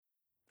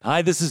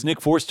Hi, this is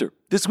Nick Forster.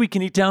 This week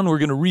in eTown, we're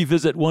going to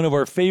revisit one of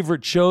our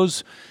favorite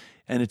shows,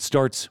 and it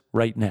starts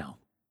right now.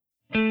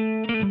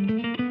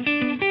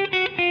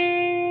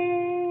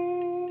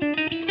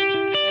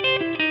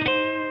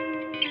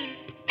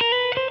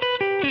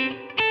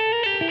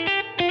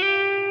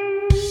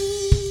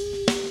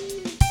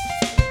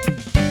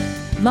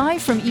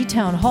 Live from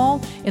eTown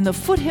Hall in the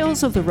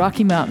foothills of the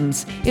Rocky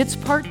Mountains, it's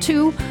part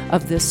 2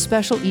 of this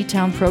special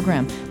eTown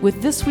program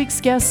with this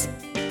week's guests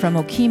from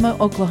Okemah,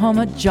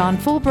 Oklahoma, John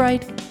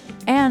Fullbright,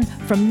 and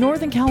from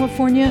Northern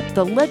California,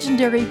 the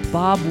legendary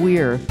Bob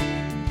Weir.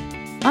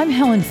 I'm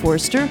Helen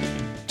Forster.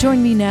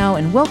 Join me now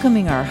in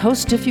welcoming our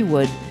host, if you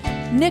would,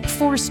 Nick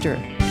Forster.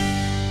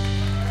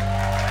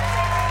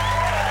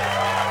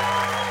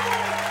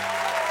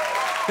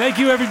 Thank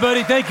you,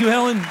 everybody. Thank you,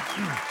 Helen.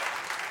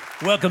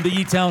 Welcome to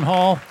eTown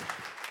Hall.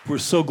 We're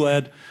so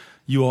glad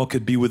you all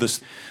could be with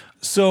us.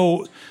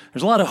 So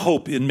there's a lot of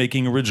hope in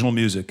making original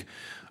music.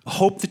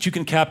 Hope that you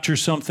can capture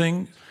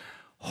something.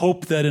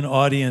 Hope that an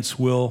audience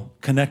will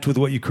connect with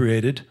what you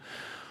created.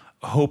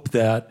 Hope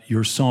that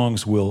your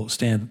songs will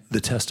stand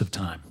the test of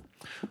time.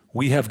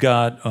 We have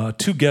got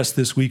 2 guests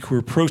this week who are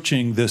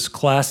approaching this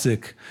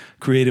classic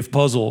creative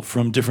puzzle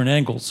from different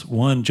angles.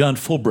 One, John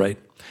Fullbright,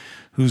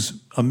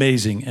 who's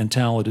amazing and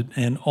talented,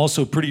 and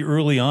also pretty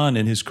early on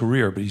in his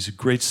career, but he's a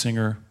great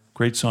singer,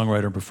 great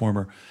songwriter and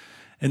performer.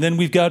 And then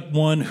we've got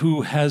one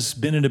who has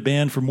been in a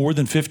band for more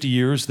than 50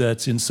 years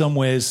that's in some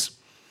ways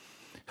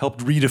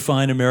helped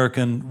redefine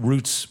American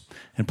roots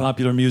and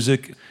popular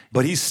music,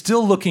 but he's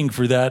still looking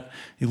for that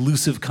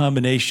elusive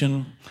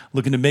combination,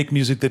 looking to make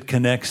music that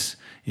connects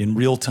in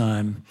real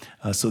time,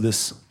 so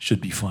this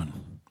should be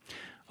fun.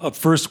 Up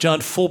first, John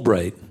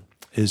Fullbright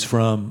is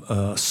from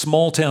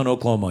small town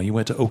Oklahoma. He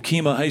went to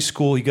Okemah High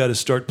School. He got his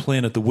start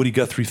playing at the Woody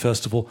Guthrie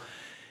Festival.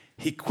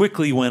 He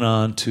quickly went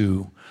on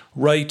to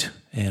write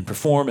and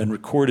perform and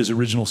record his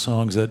original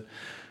songs that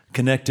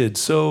connected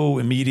so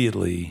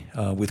immediately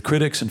with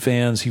critics and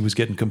fans. He was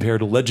getting compared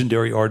to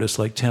legendary artists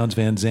like Townes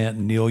Van Zandt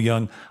and Neil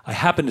Young. I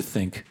happen to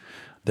think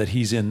that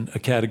he's in a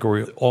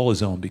category all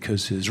his own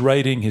because his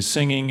writing, his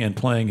singing, and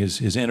playing,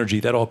 his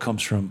energy, that all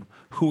comes from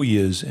who he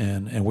is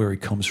and where he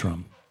comes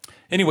from.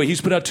 Anyway,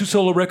 he's put out 2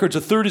 solo records. A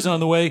third is on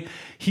the way.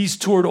 He's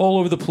toured all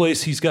over the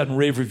place. He's gotten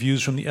rave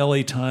reviews from the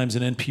LA Times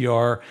and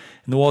NPR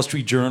and the Wall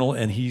Street Journal,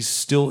 and he's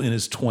still in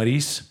his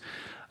 20s.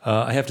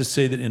 I have to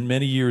say that in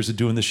many years of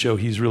doing this show,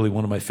 he's really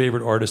one of my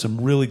favorite artists. I'm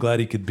really glad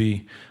he could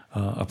be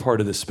a part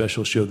of this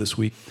special show this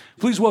week.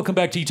 Please welcome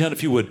back to eTown,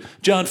 if you would,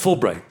 John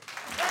Fullbright.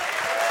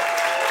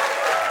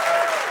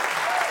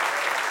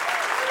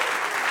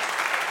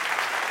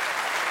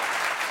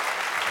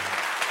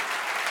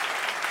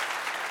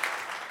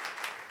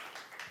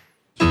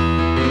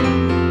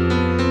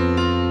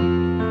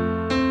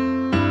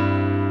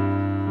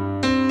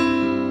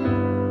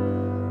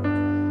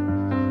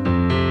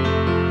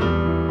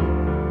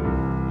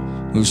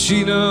 Well,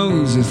 she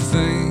knows a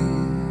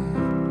thing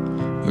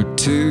or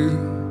two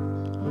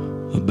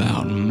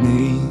about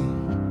me.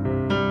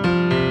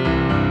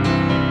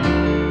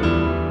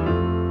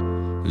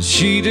 But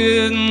she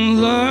didn't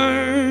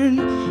learn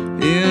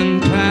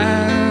in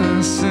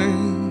passing.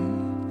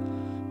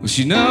 Well,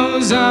 she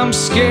knows I'm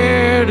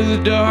scared of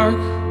the dark.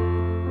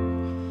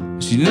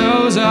 She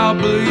knows I'll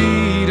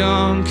bleed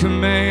on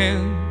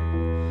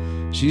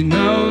command. She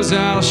knows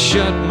I'll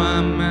shut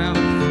my mouth.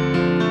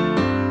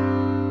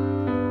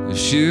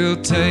 She'll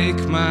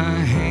take my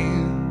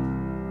hand,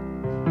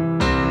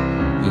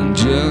 and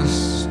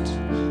just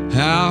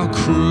how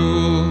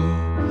cruel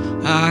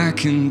I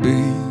can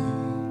be.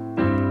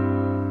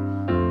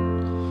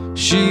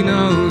 She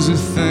knows a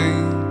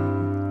thing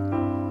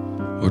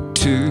or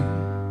two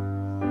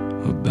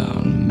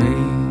about me.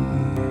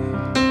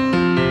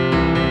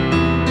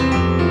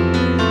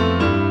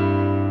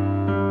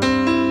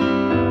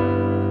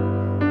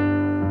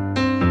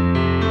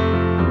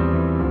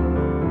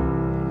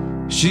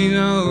 She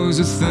knows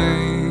a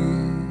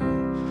thing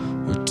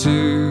or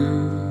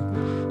two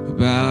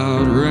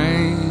about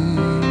rain.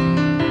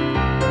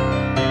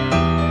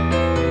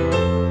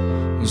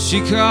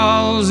 She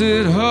calls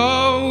it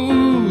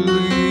holy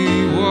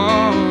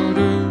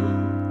water.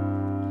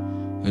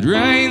 It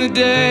rained the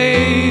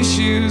day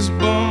she was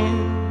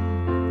born,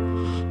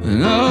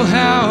 and oh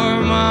how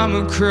her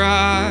mama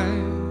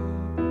cried.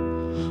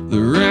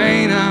 The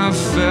rain I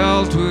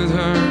felt with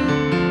her,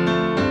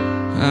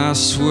 I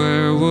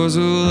swear, was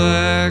electrified.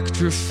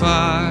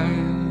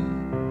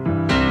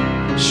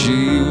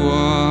 She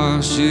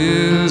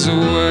washes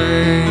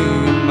away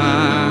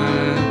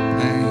my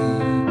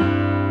pain,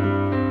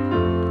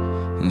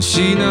 and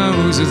she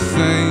knows a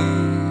thing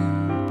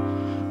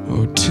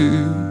or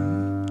two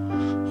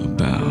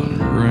about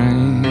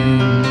rain.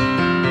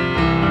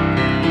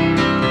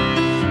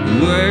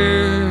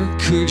 Where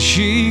could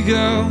she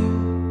go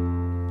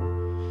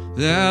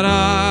that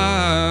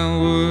I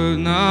would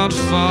not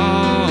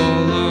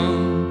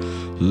follow,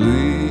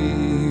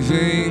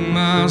 leaving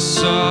my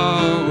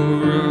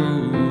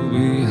sorrow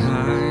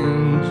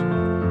behind?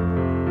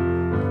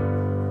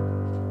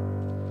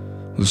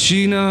 Well,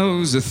 she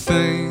knows a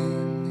thing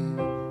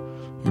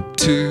or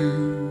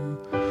two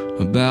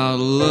about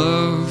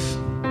love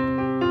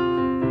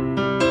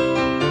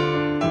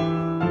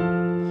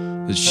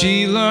that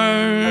she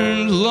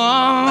learned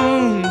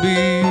long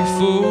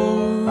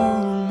before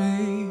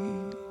me.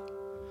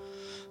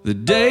 The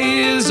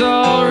day is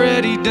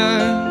already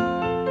done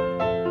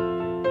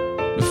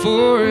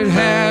before it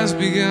has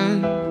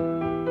begun,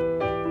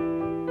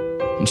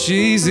 and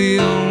she's the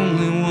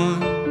only one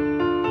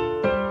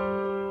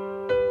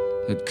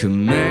that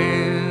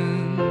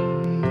commands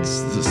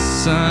the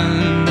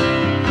sun,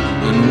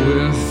 and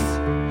with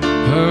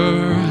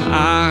her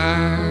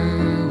I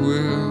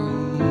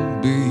will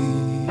be,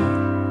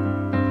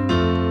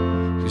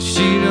 'cause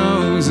she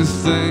knows a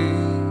thing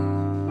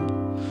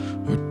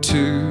or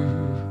two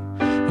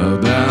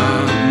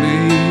about me.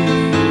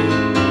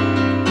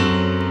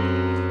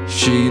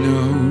 She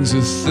knows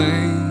a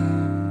thing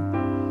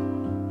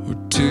or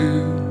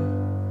two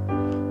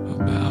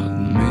about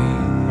me.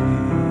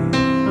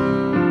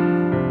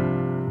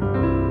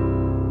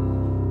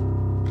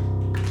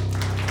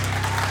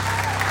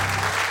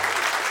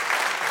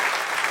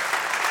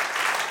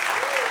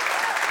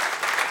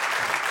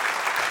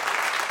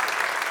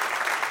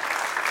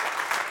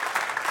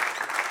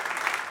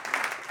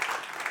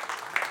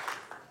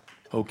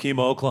 Okemah,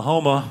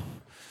 Oklahoma,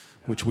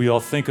 which we all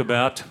think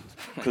about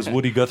because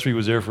Woody Guthrie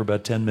was there for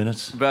about 10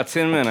 minutes. About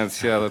 10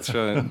 minutes, yeah, that's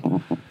right.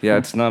 Yeah,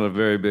 it's not a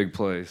very big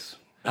place.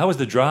 How was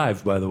the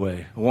drive, by the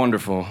way?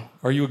 Wonderful.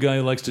 Are you a guy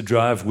who likes to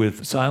drive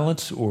with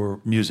silence or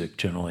music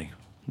generally?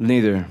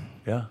 Neither.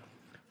 Yeah?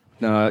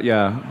 No,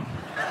 yeah.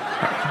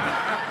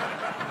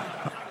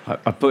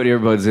 I put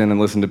earbuds in and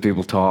listen to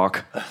people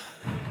talk.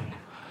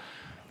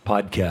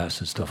 Podcasts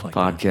and stuff like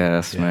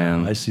Podcasts, that.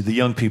 man. I see the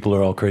young people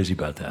are all crazy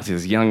about that.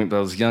 Those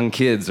young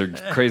kids are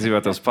crazy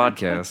about those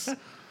podcasts.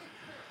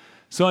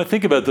 So I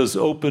think about those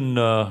open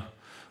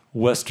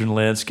western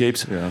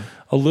landscapes. Yeah.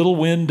 A little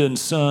wind and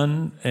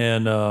sun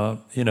and,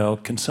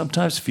 can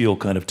sometimes feel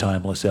kind of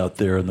timeless out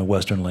there in the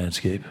western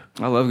landscape.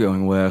 I love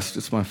going west.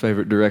 It's my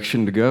favorite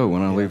direction to go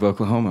when I leave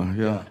Oklahoma.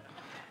 Yeah.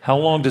 How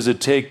long does it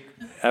take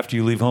after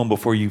you leave home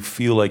before you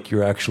feel like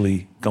you're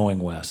actually going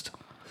west?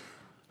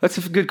 That's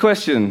a good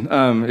question.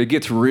 It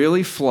gets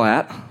really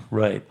flat.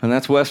 Right. And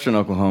that's western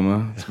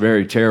Oklahoma. It's a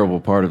very terrible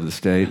part of the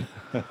state.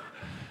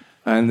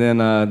 And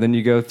then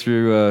you go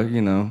through,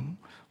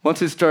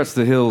 once it starts,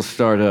 the hills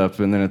start up,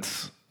 and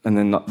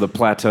then the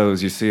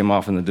plateaus, you see them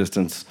off in the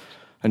distance,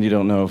 and you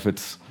don't know if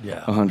it's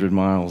 100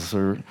 miles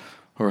or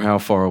how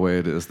far away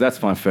it is. That's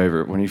my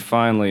favorite. When you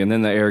finally, and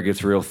then the air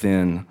gets real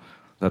thin.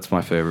 That's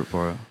my favorite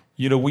part.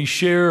 We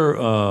share,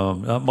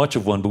 not much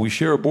of one, but we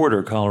share a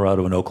border,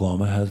 Colorado and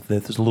Oklahoma.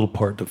 There's a little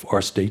part of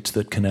our states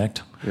that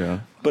connect.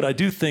 Yeah. But I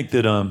do think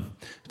that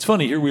it's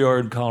funny, here we are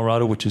in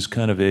Colorado, which is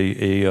kind of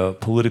a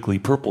politically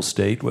purple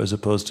state, as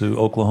opposed to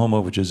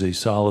Oklahoma, which is a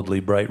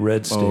solidly bright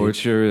red state. Oh, it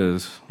sure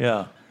is.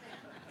 Yeah.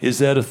 Is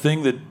that a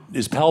thing that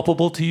is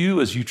palpable to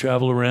you as you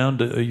travel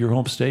around your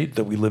home state,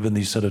 that we live in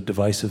these sort of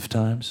divisive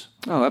times?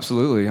 Oh,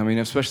 absolutely. I mean,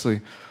 I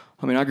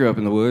grew up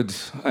in the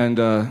woods, and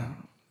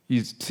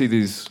you see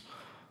these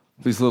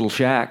little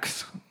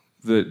shacks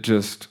that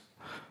just,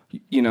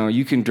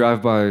 you can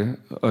drive by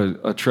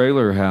a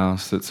trailer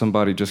house that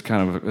somebody just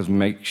kind of has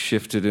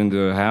makeshifted into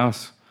a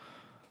house,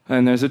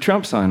 and there's a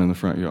Trump sign in the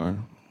front yard.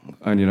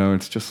 And,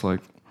 it's just like,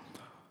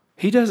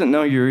 he doesn't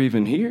know you're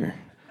even here.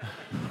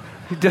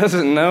 He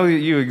doesn't know that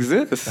you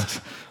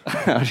exist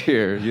out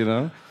here,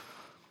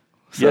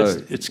 So yes,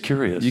 it's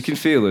curious. You can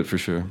feel it for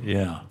sure.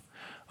 Yeah.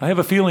 I have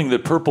a feeling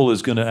that purple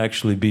is going to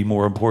actually be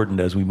more important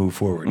as we move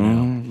forward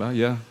now. Well,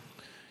 yeah.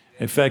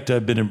 In fact,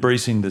 I've been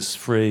embracing this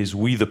phrase,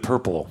 we the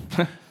purple.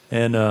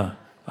 And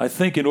I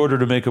think in order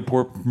to make a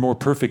more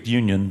perfect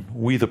union,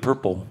 we the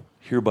purple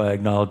hereby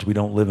acknowledge we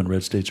don't live in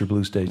red states or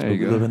blue states, but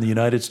we live in the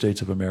United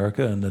States of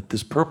America, and that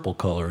this purple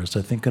color is,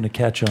 I think, going to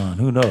catch on.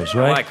 Who knows,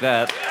 right? I like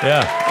that.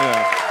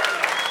 Yeah.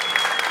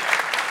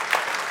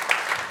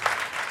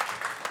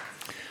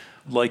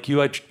 Like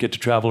you, I get to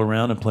travel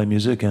around and play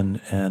music,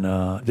 and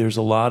there's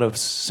a lot of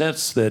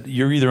sense that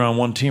you're either on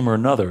one team or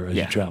another as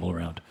you travel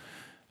around.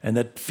 And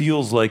that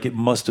feels like it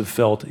must have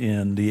felt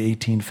in the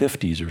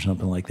 1850s or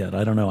something like that.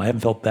 I don't know. I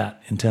haven't felt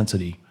that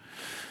intensity.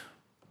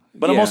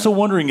 But I'm also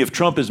wondering if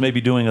Trump is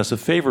maybe doing us a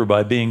favor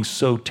by being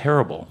so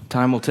terrible.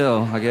 Time will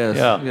tell, I guess.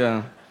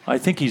 Yeah. I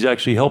think he's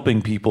actually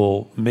helping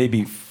people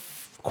maybe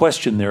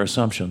question their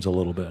assumptions a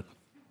little bit.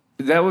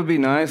 That would be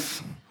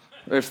nice.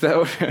 If that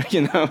were,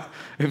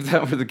 if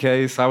that were the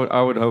case, I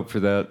would hope for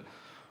that.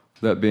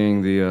 That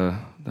being the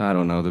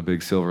the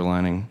big silver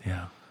lining.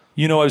 Yeah.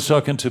 I was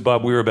talking to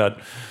Bob Weir about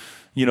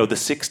the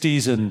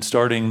 60s and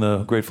starting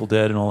the Grateful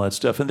Dead and all that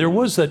stuff. And there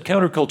was that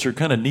counterculture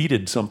kind of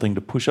needed something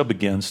to push up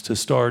against to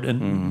start.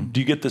 And do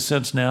you get the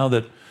sense now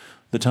that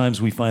the times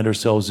we find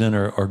ourselves in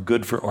are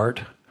good for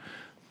art,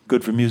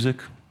 good for music?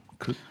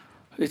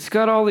 It's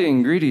got all the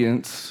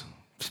ingredients,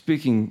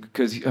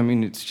 because,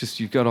 it's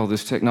just, you've got all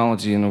this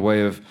technology and a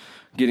way of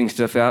getting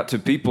stuff out to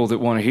people that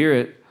want to hear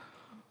it,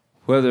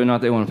 whether or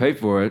not they want to pay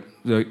for it,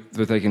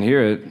 that they can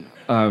hear it.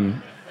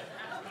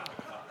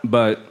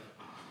 But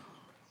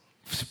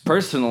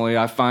personally,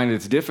 I find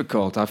it's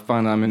difficult. I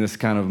find I'm in this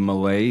kind of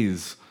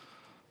malaise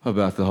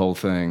about the whole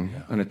thing,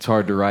 and it's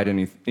hard to write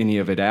any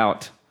of it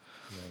out.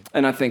 Right.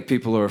 And I think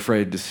people are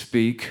afraid to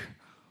speak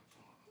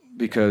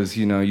because,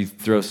 you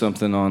throw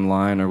something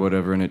online or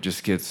whatever, and it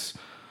just gets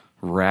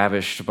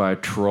ravished by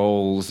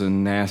trolls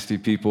and nasty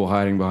people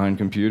hiding behind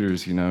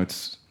computers.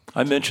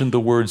 I mentioned the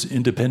words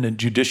independent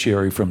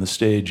judiciary from the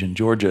stage in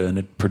Georgia, and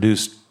it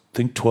produced, I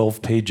think,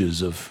 12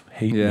 pages of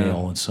hate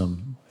mail and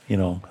some,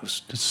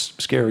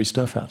 just scary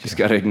stuff out there. Just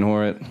got to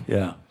ignore it.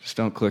 Yeah. Just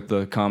don't click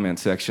the comment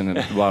section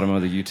at the bottom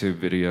of the YouTube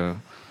video.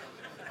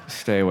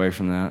 Stay away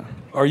from that.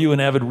 Are you an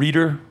avid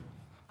reader?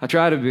 I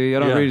try to be. I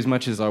don't read as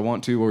much as I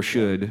want to or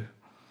should.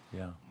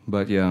 Yeah.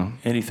 But yeah.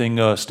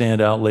 Anything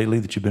stand out lately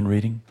that you've been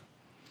reading?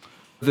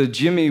 The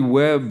Jimmy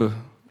Webb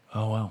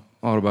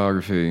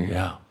autobiography.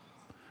 Yeah.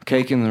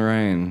 Cake in the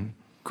Rain.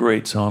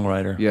 Great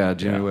songwriter. Yeah,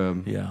 Jimmy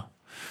Webb. Yeah.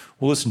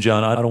 Well, listen,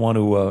 John, I don't want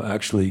to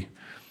actually...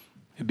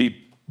 It'd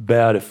be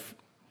bad if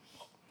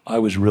I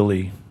was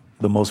really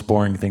the most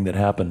boring thing that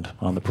happened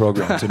on the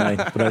program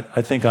tonight, but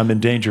I think I'm in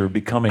danger of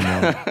becoming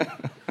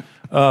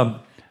one.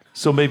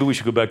 So maybe we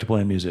should go back to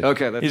playing music.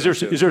 Okay. Is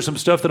there some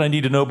stuff that I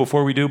need to know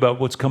before we do about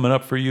what's coming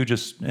up for you?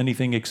 Just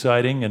anything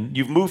exciting? And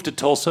you've moved to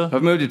Tulsa?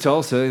 I've moved to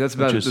Tulsa. That's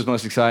about the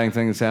most exciting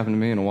thing that's happened to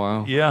me in a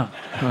while. Yeah.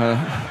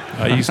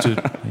 I used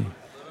to...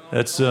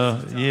 That's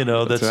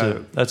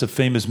that's a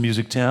famous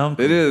music town.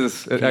 It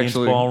is.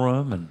 Actually,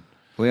 Ballroom and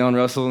Leon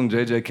Russell and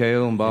J.J.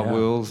 Cale and Bob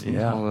Wills and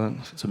all that.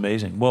 It's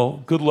amazing.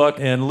 Well, good luck,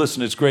 and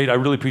listen, it's great. I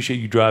really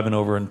appreciate you driving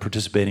over and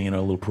participating in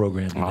our little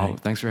program tonight. Oh,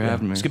 thanks for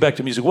having me. Let's get back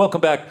to music.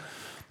 Welcome back,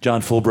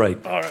 John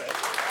Fullbright. All right.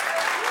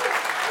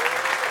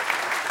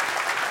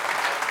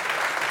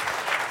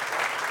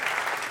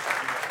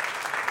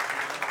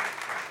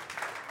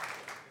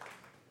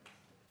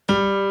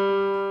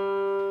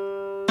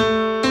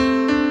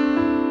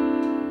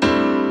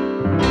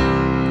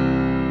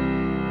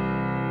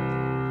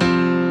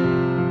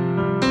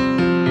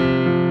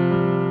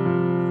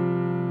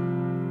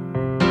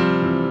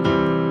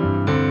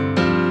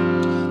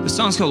 The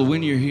song's called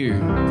When You're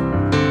Here.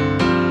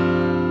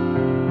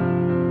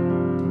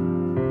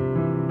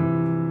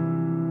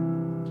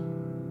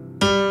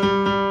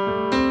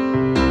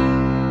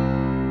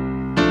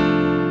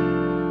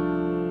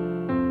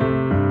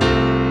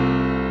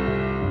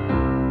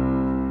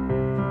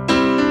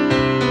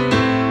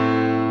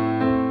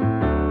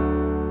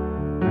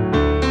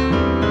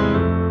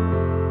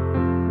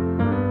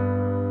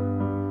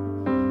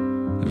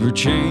 Ever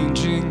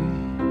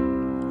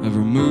changing, ever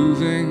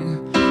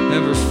moving,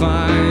 ever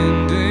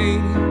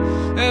finding,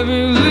 ever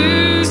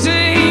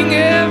losing.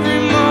 Every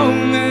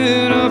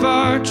moment of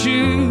our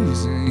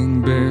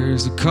choosing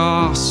bears a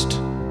cost.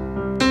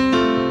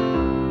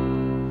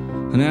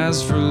 And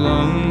as for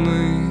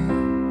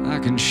lonely, I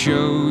can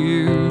show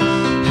you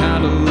how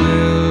to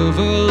live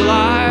a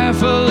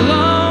life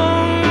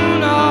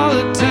alone. All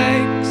it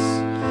takes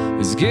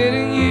is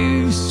getting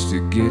used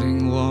to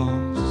getting lost.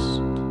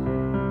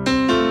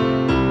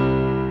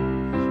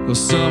 Well,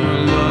 some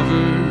are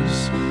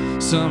lovers,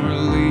 some are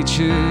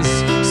leeches,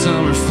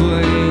 some are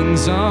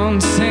flings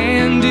on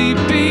sandy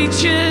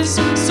beaches,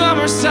 some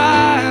are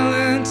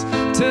silent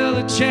till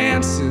the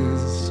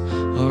chances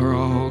are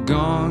all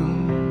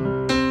gone.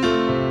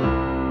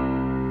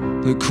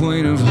 The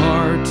Queen of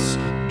Hearts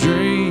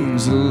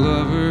dreams a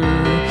lover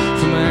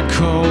from that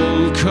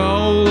cold,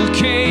 cold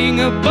king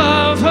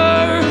above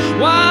her,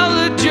 while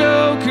the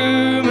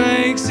Joker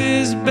makes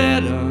his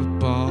bed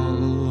up all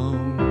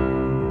alone.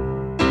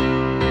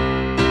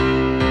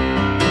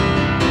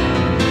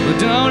 But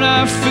don't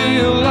I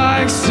feel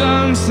like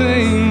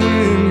something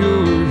when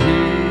you're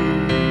here?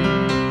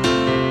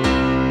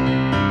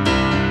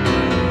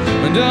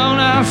 And don't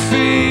I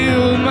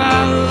feel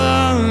my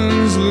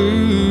lungs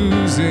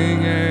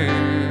losing air?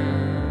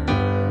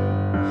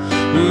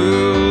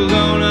 Well,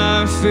 don't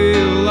I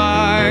feel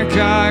like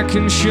I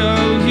can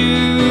show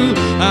you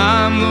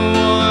I'm the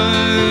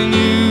one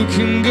you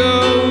can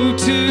go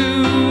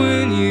to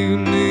when you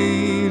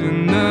need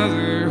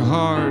another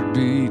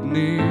heartbeat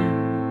near?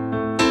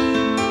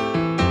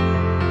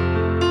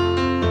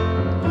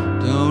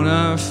 Don't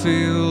I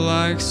feel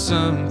like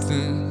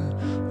something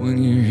when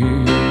you're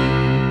here?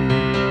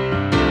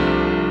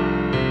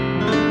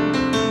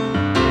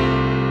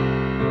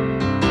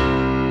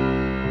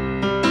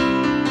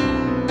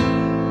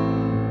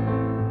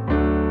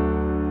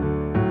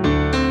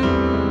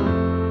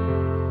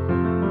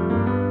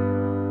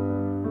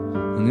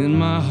 And in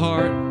my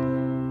heart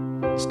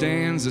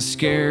stands a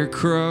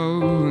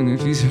scarecrow, and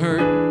if he's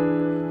hurt,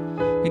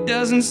 he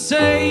doesn't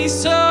say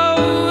so,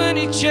 and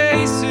he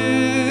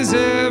chases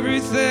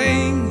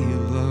everything he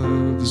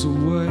loves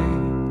away.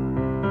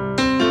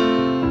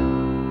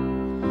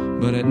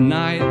 But at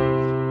night,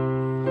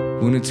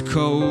 when it's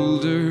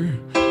colder,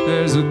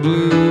 there's a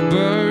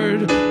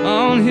bluebird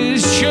on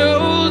his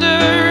shoulder,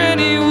 and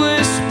he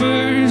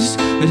whispers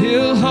that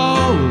he'll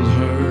hold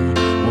her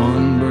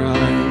one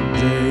bright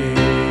day.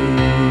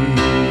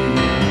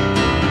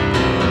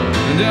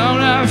 And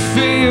don't I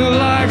feel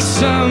like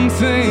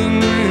something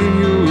when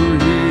you're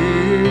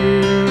here?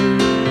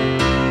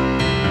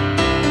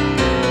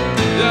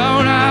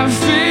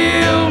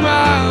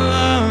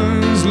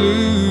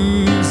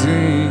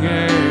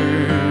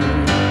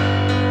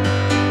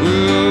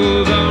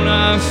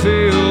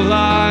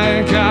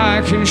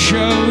 I can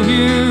show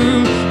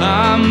you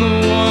I'm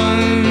the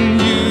one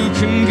you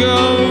can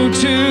go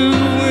to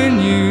when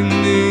you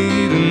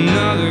need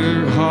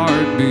another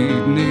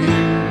heartbeat near.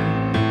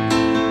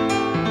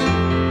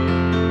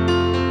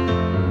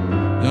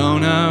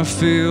 Don't I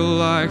feel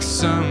like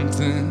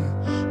something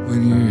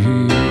when you're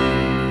here?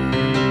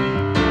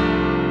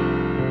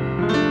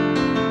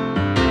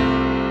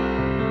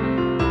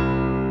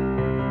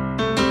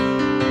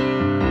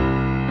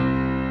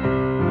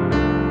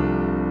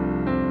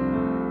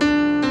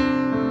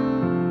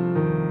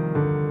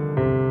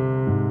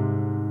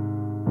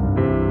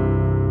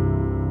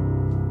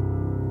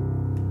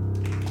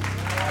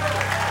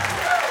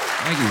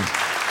 Thank you.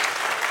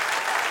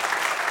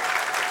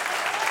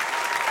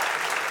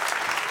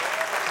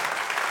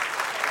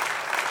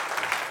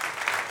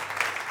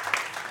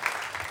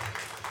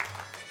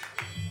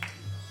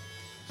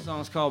 The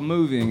song's called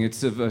Moving.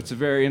 It's a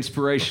very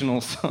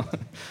inspirational song.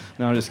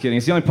 No, I'm just kidding.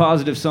 It's the only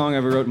positive song I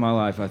ever wrote in my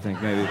life, I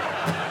think, maybe.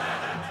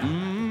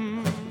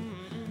 You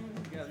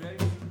guys ready?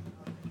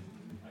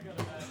 I got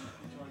a match.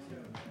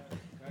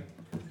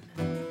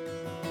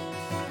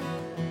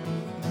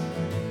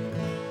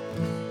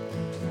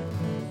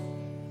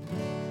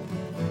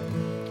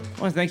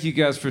 I want to thank you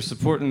guys for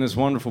supporting this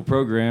wonderful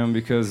program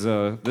because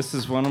this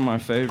is one of my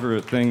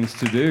favorite things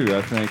to do,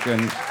 I think.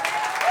 And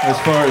as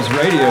far as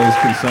radio is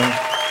concerned,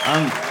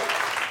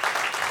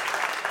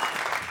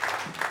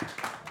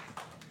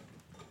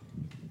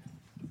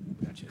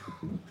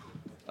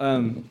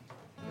 I'm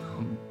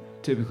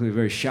typically a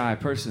very shy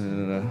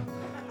person, and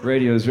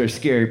radio is a very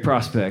scary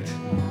prospect.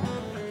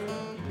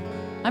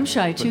 I'm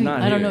shy too.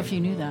 I don't know if you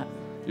knew that.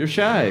 You're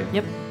shy?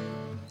 Yep.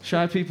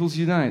 Shy peoples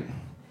unite.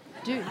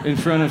 Dude. In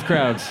front of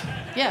crowds.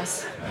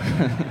 Yes.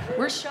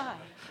 We're shy.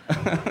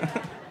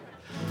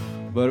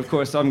 But of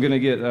course, I'm gonna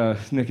get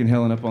Nick and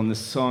Helen up on this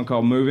song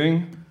called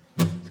Moving.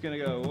 It's gonna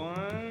go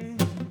 1,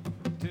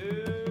 2,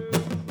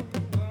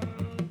 1,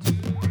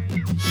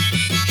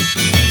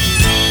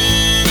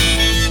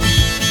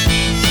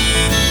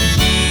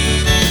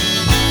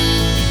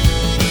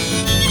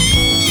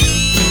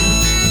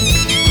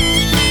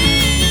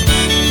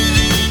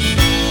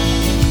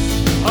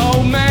 2.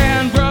 Old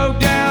man broke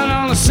down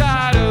on the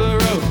side of the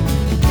road.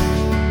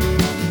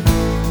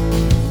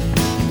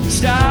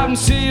 Stop and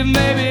see if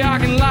maybe I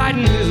can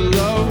lighten his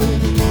load.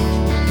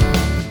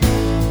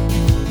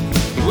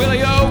 Well,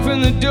 he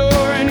opened the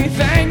door and he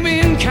thanked me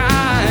in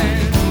kind.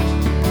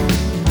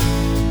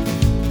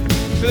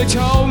 They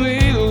told me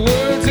the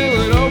words that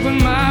would open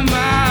my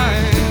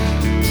mind.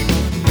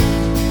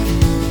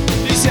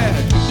 He said,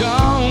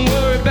 don't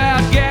worry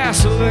about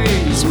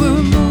gasoline, 'cause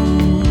we're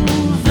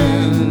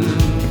moving.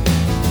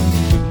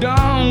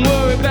 Don't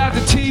worry about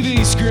the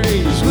TV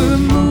screen, 'cause we're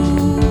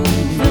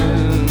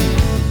moving.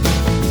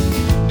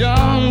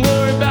 Don't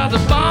worry about the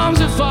bombs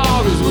that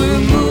fall, 'cause we're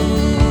moving.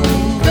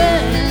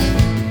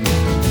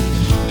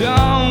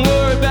 Don't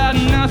worry about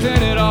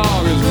nothing at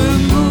all, 'cause we're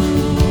moving.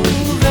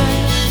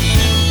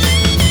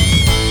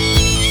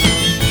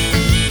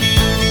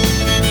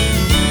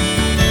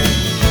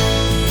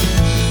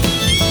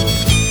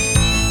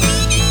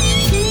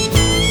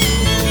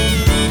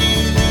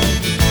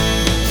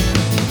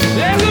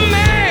 There's a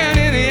man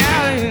in the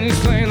alley and he's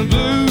playing the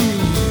blues.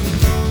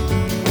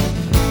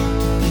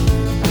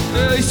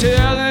 Well, he's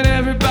telling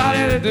everybody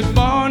that they're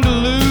born to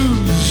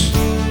lose.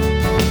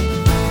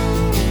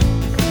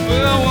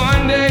 Well,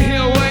 one day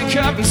he'll wake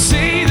up and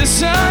see the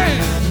sun.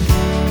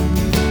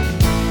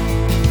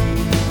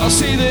 I'll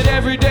see that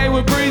every day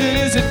we're breathing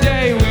is a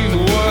day we've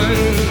won.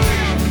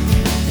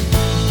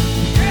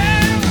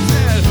 Yeah,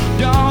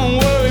 don't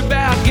worry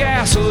about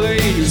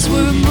gasoline, 'cause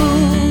we're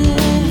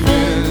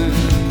moving.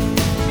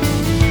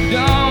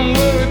 Don't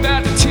worry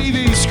about the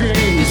TV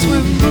screen, 'cause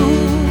we're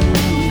moving.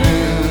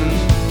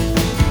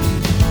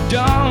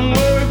 Don't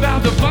worry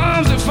about the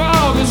bombs that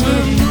fall, 'cause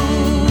we're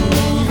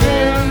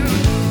moving.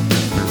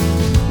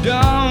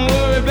 Don't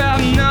worry about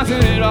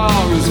nothing at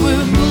all, 'cause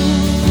we're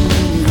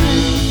moving.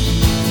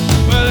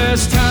 Well,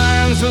 there's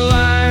times the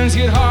lines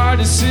get hard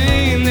to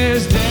see, and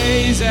there's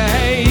days the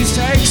haze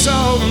takes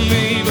over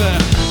me.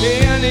 But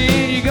in the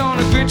end, you're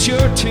gonna grit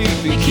your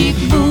teeth and keep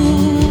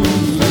moving.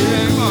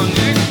 Come on,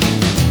 Nick.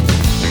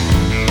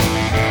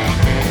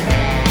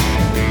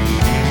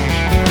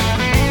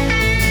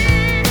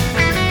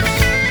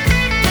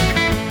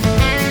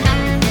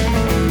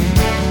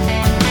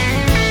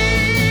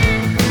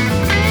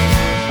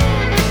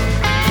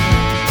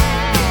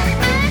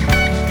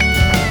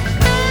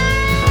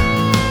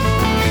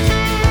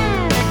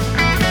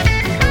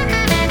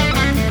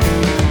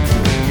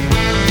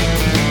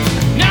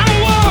 Now the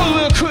world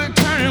will quit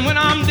turning when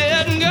I'm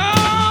dead and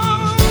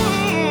gone.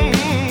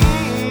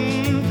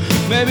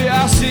 Maybe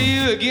I'll see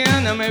you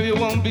again, now maybe it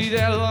won't be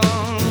that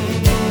long.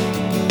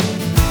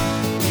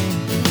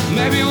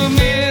 Maybe we'll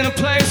meet in a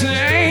place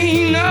that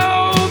ain't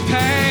no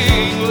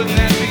pain. Wouldn't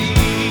that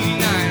be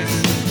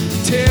nice?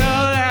 Till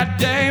that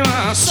day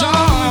my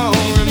song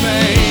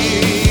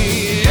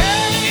remains.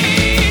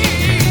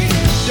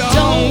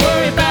 Don't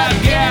worry about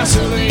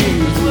gasoline,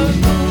 'cause we're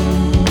moving.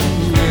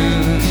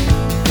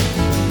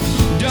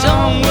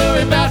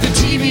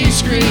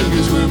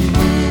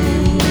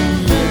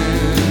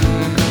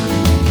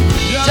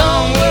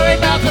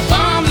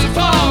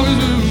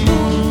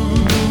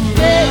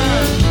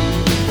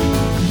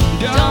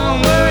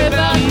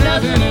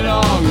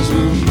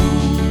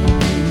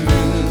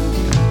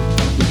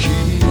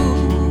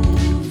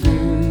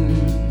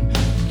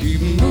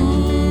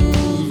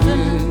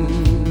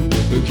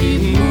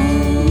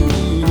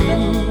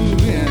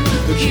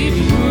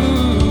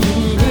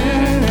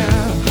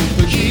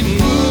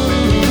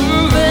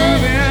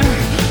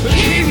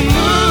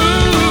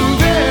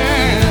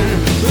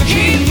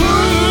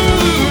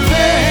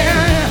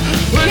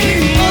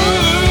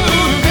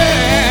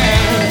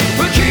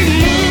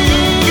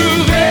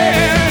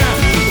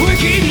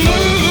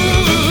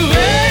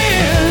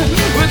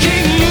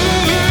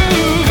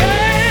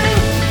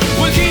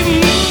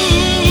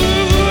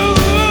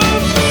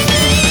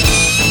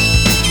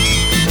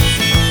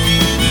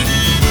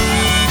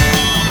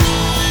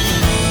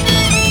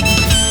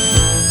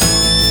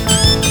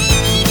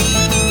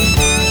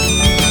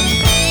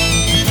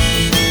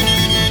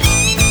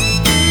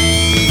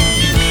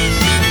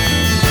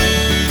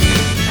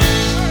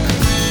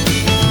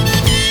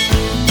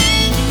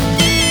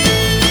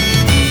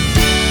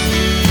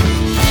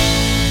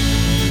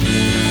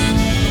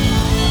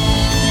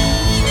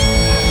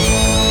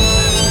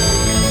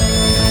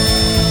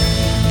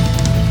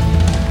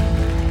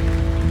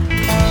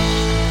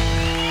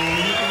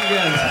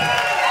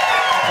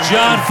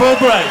 John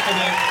Fullbright.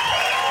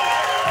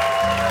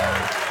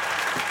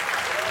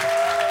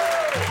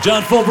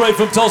 John Fullbright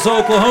from Tulsa,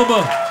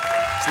 Oklahoma.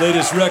 His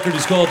latest record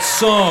is called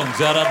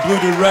Songs, out on Blue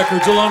Dude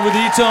Records, along with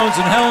eTones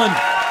and Helen.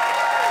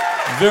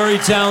 Very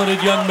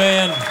talented young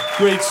man,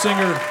 great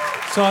singer,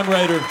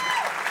 songwriter.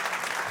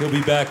 He'll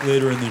be back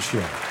later in the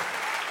show.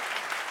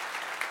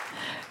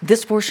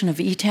 This portion of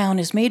eTown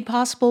is made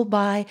possible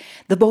by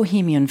the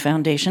Bohemian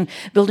Foundation,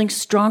 building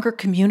stronger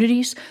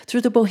communities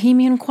through the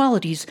bohemian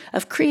qualities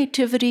of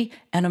creativity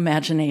and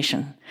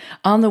imagination.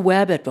 On the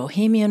web at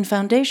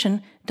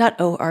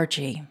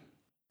bohemianfoundation.org.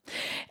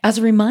 As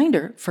a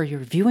reminder, for your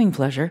viewing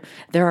pleasure,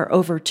 there are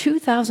over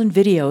 2,000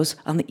 videos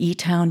on the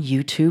eTown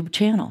YouTube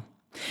channel,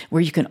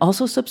 where you can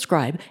also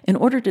subscribe in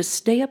order to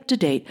stay up to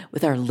date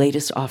with our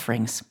latest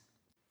offerings.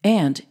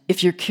 And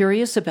if you're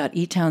curious about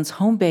eTown's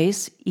home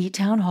base,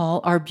 eTown Hall,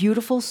 our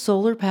beautiful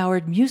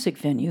solar-powered music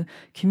venue,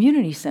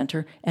 community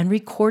center, and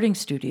recording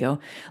studio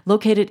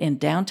located in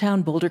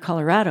downtown Boulder,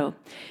 Colorado,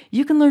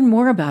 you can learn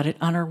more about it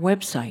on our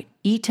website,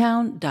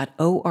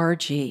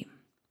 eTown.org.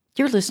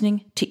 You're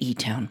listening to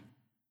eTown.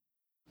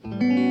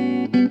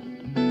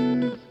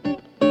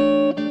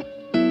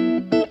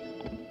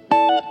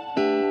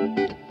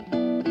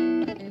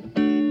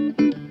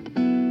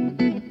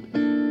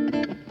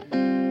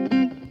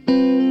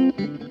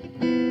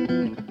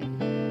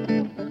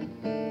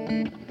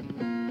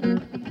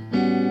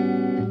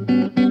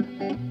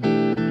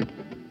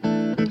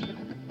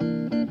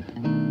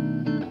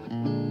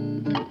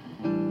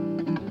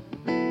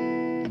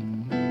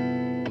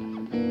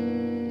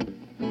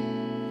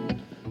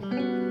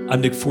 I'm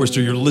Nick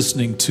Forster. You're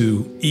listening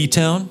to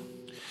eTown.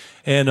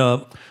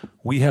 And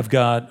we have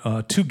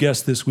got two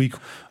guests this week.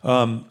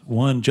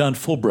 One, John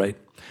Fullbright,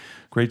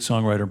 great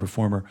songwriter and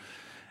performer.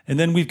 And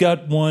then we've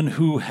got one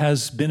who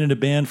has been in a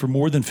band for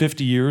more than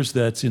 50 years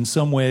that's in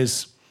some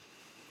ways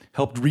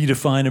helped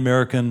redefine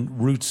American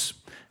roots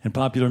and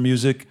popular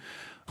music.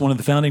 One of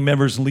the founding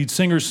members and lead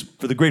singers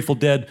for the Grateful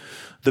Dead,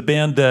 the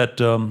band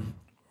that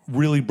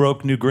really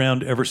broke new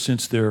ground ever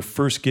since their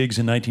first gigs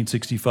in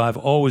 1965,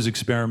 always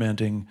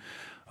experimenting,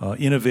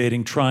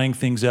 innovating, trying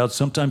things out,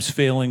 sometimes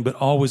failing, but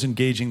always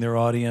engaging their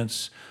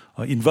audience,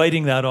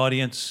 inviting that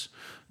audience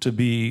to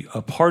be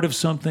a part of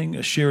something,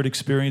 a shared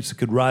experience that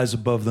could rise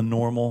above the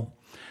normal.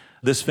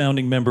 This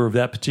founding member of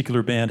that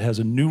particular band has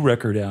a new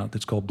record out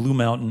that's called Blue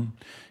Mountain.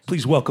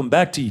 Please welcome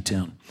back to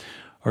eTown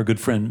our good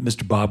friend,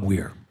 Mr. Bob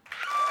Weir.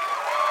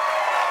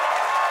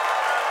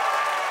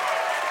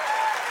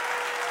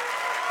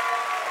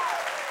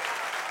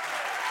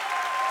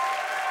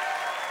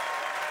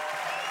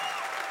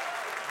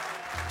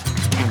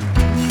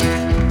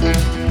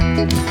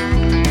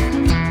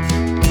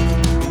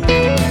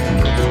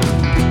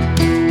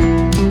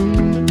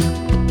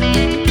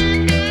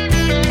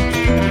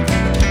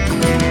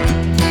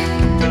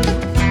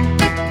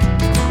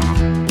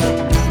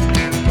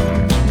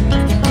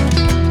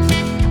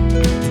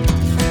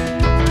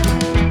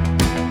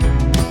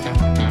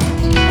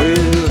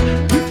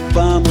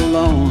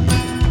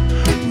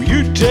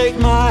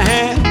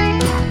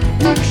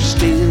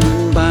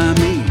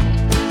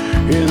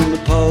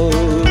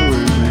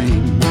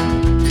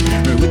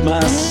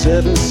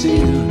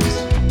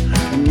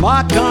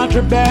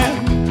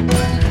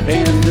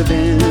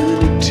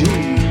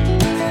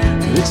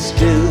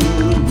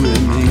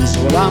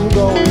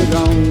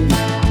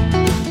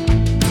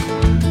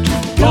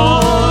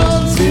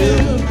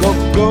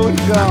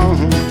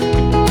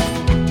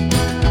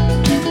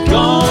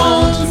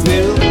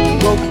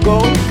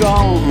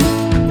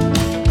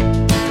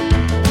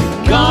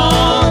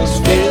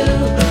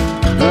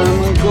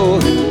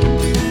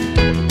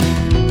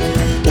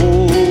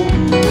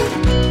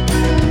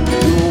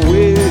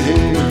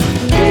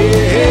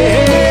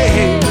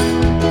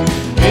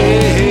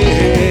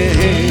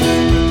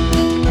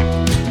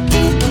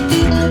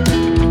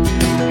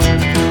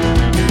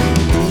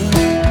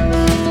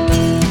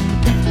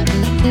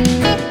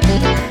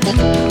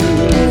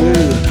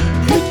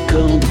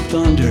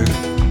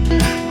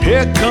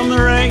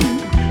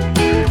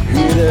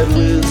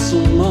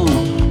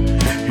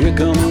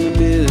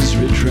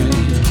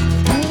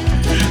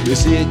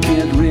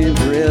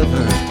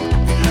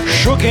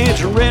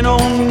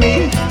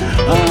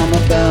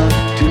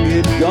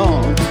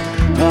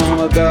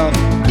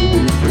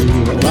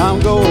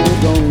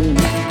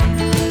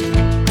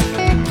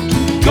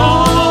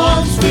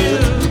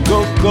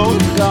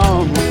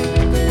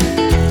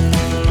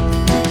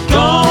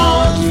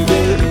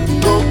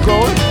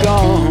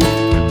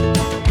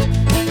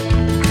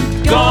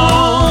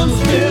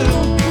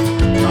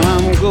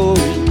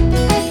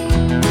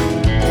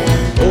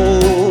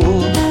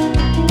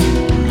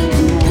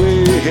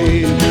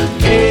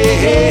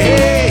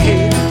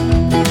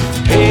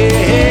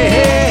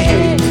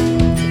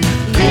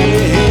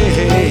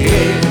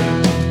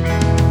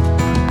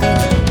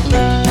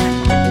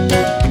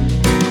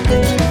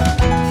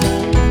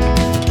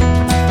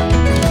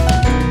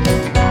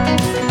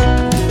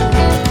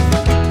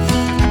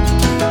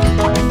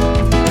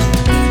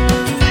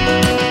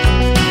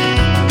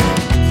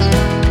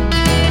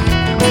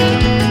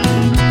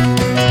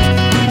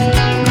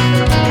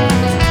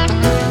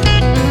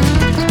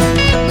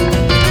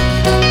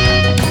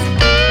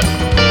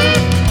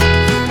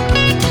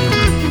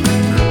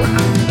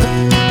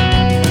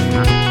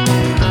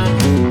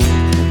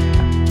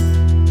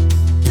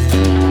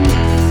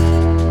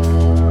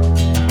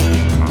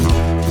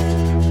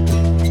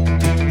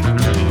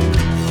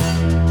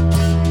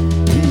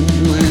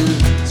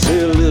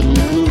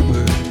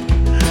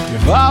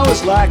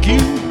 was like you,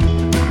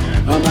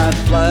 I might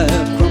fly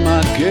from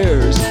my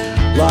cares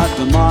like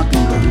the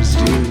mockingbirds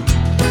do.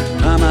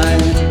 I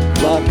might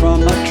fly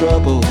from my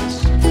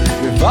troubles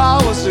if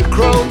I was a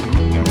crow.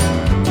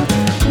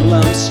 Well,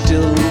 I'm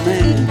still a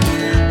man,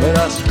 but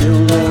I still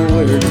know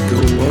where to go.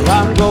 Well,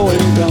 I'm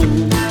going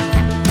gone.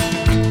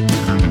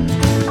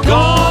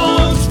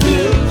 Gone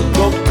still,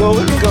 go, go,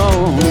 and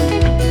gone.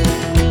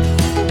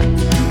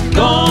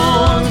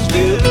 Gone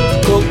still,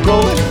 go, go,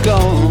 and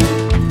gone.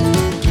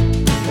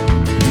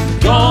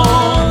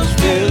 Gone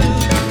still,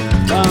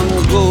 I'm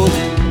going.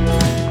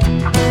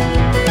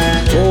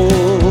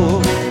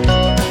 Oh,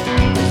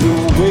 the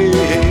way,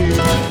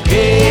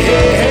 hey,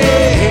 hey,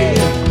 hey,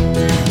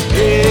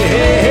 hey, hey,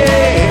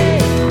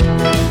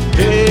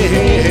 hey,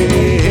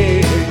 hey,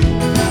 hey,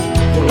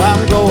 well,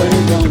 I'm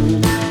going gone.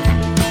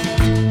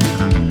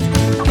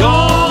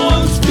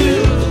 Gone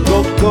still, go,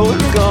 go,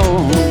 and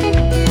gone.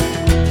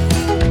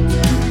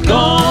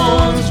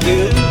 Gone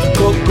still,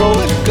 go, go,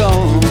 and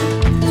gone.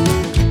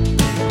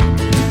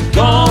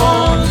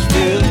 Gone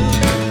still,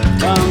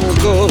 I'm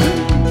going.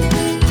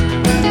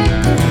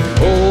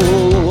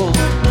 Oh,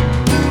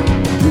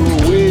 the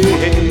way,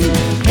 hey,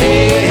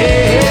 hey,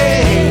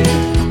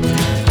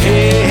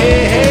 hey,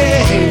 hey,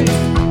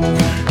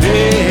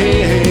 hey,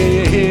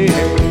 hey,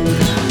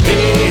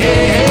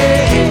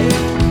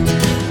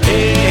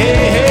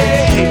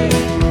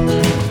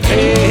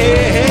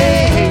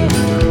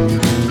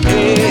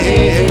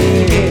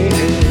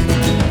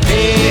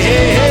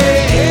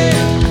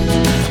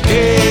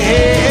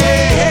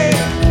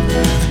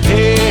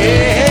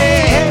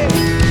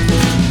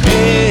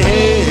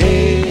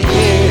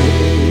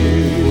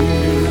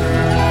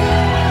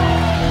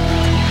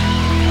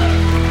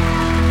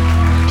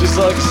 just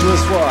like a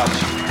Swiss watch.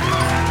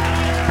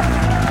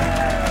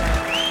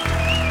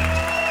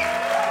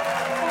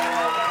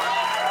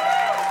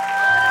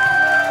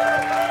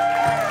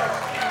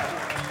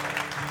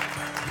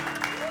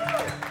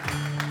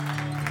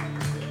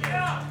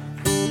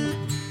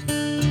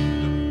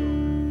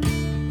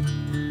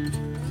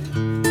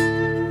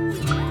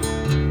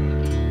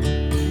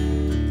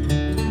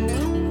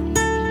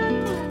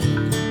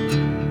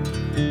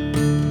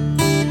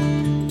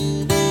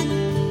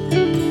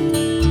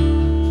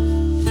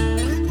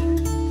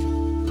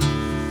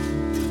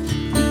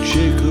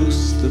 Chicos,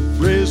 the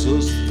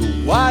Brazos, the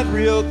wide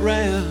Rio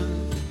Grande,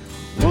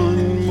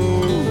 one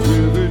more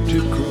river to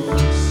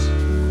cross.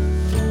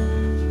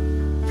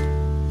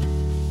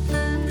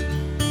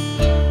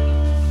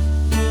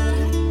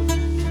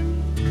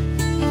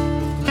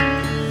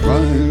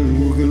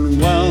 Riding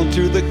wild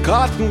through the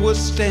cottonwood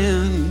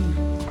stand,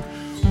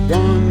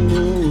 one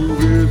more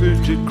river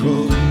to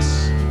cross.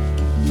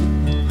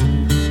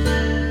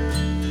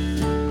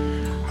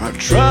 I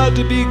tried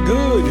to be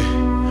good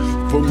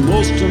for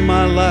most of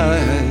my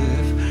life,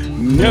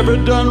 never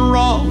done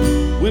wrong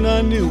when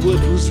I knew what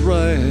was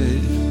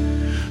right.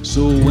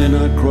 So when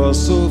I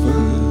cross over,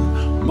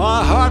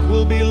 my heart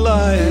will be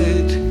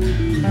light.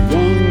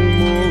 One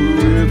more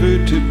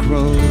river to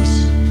cross.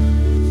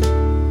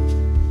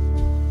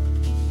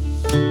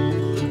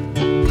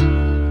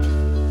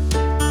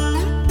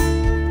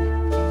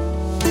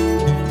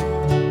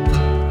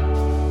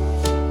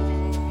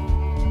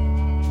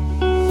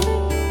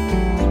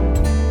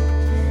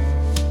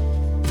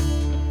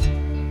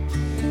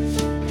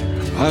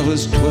 I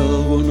was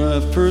 12 when I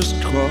first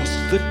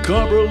crossed the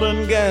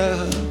Cumberland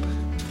Gap.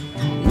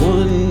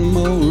 One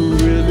more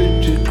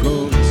river to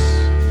cross.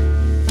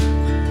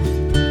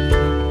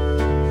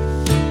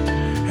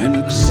 And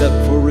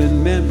except for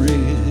in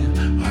memory,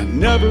 I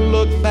never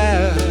look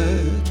back.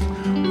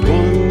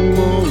 One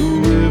more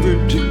river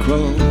to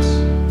cross.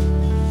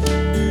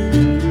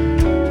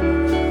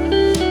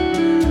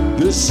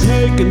 The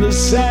snake in the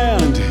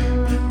sand,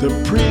 the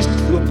priest,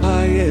 the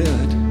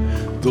Payette,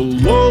 the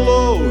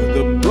Lolo,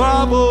 the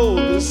Bravo,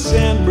 the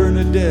San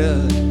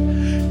Bernadette.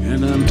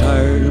 And I'm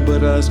tired,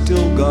 but I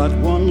still got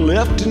one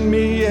left in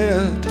me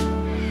yet.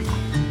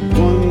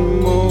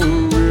 One more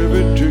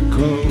river to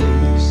cross.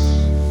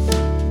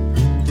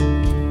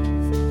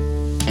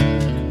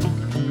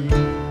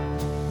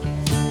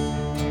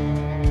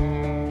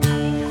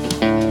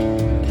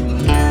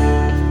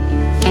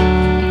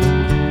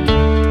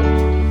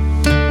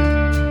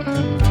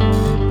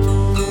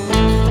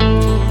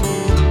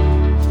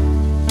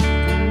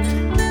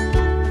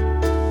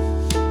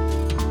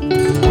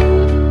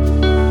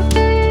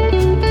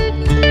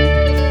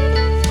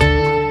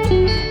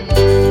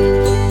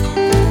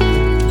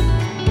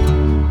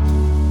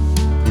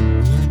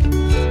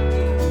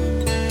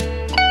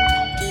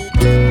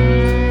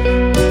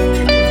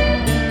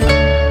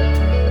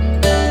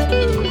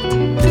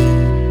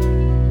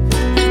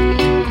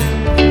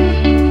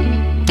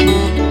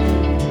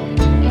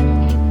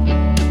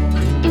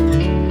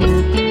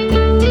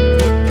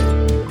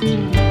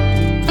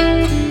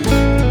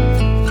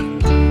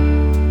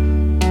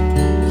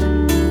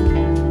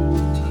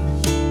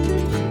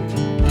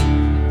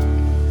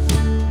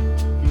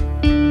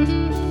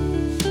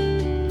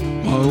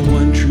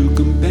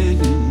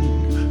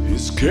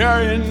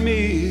 Carrying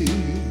me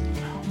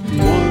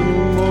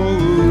one more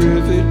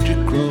river to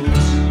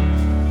cross.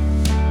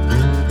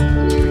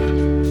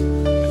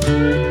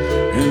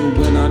 And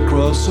when I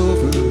cross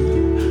over,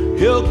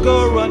 he'll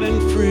go running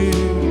free.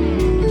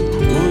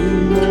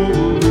 One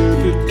more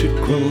river to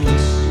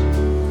cross.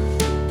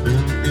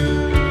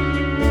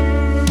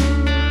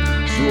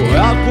 So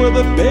out where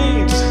the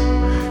babes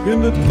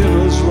and the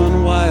billows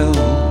run wild,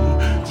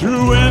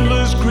 through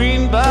endless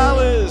green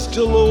valleys,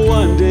 till the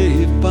one day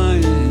it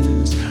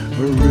finds a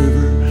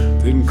river,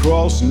 then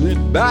crossing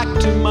it back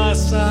to my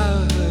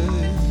side.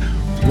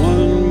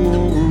 One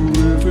more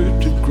river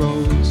to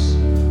cross.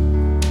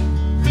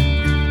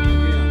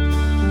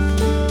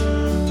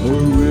 A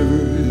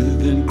river,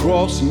 then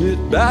crossing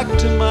it back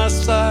to my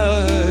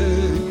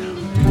side.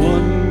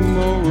 One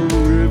more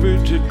river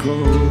to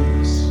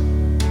cross.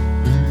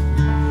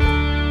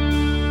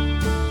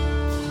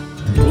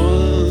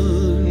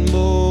 One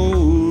more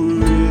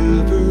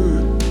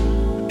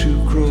river to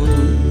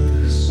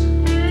cross.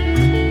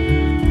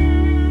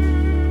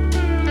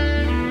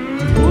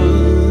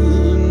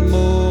 One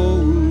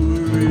more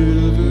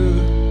river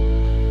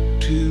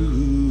to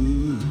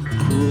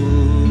cross.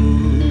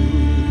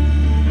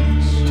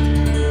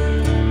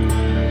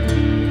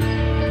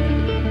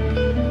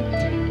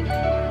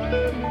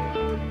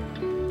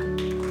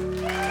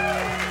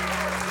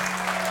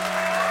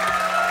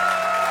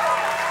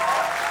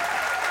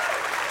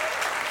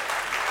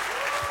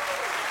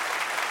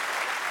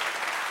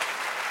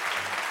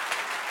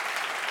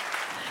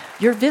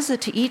 Your visit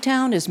to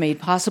eTown is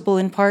made possible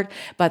in part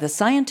by the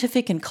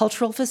Scientific and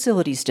Cultural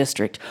Facilities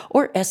District,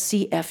 or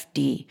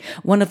SCFD,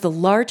 one of the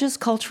largest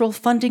cultural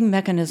funding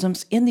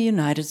mechanisms in the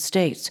United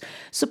States,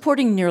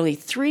 supporting nearly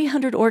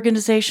 300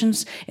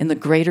 organizations in the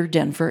greater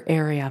Denver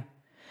area.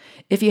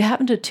 If you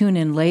happen to tune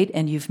in late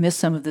and you've missed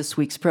some of this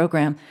week's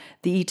program,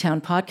 the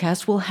eTown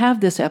podcast will have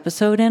this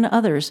episode and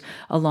others,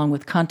 along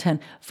with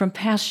content from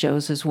past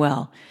shows as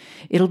well.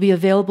 It'll be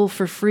available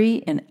for free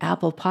in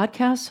Apple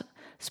Podcasts,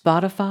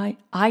 Spotify,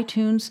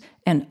 iTunes,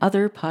 and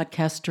other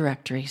podcast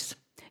directories.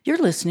 You're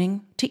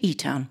listening to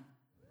eTown.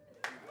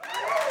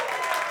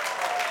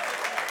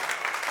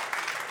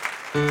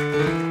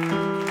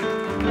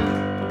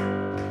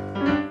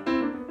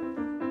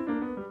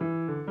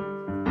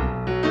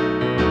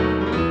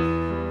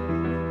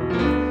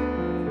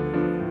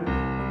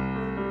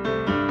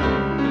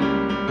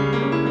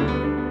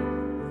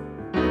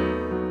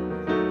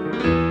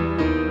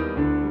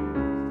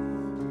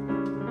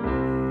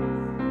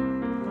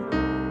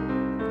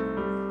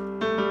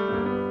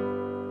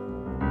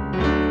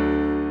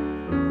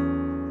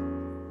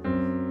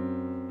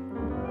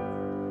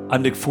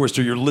 I'm Nick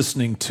Forster. You're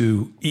listening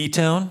to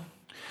eTown.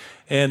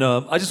 And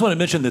I just want to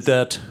mention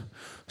that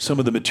some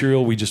of the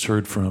material we just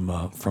heard from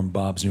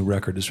Bob's new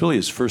record is really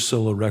his first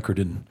solo record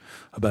in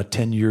about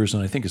 10 years,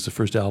 and I think it's the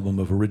first album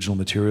of original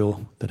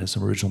material that has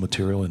some original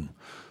material in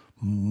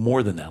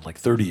more than that, like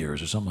 30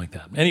 years or something like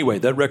that. Anyway,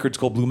 that record's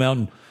called Blue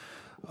Mountain.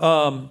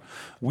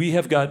 We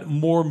have got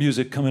more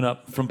music coming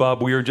up from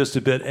Bob Weir in just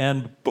a bit,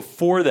 and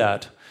before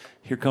that,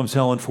 here comes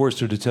Helen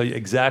Forster to tell you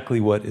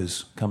exactly what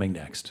is coming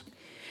next.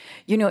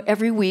 You know,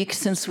 every week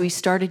since we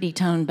started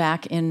eTown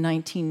back in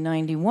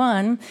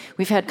 1991,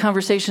 we've had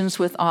conversations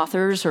with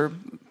authors or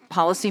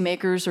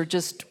policymakers or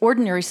just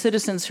ordinary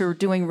citizens who are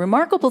doing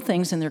remarkable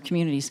things in their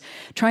communities,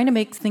 trying to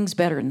make things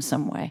better in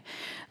some way.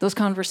 Those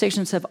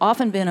conversations have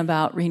often been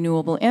about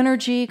renewable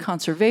energy,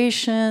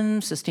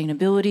 conservation,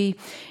 sustainability,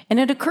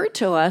 and it occurred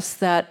to us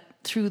that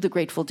through the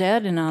Grateful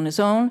Dead and on his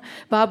own,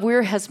 Bob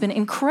Weir has been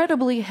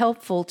incredibly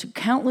helpful to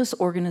countless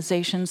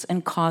organizations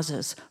and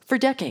causes for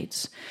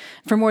decades.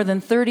 For more than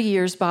 30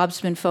 years,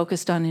 Bob's been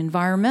focused on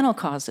environmental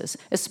causes,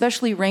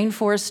 especially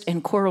rainforest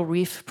and coral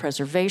reef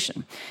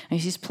preservation.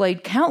 And he's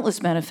played countless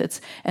benefits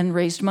and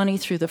raised money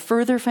through the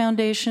Further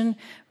Foundation,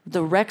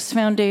 the Rex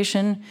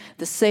Foundation,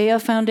 the SEA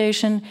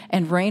Foundation,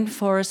 and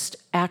Rainforest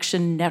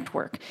Action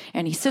Network.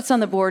 And he sits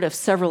on the board of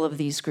several of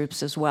these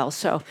groups as well.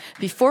 So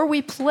before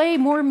we play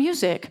more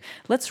music,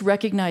 let's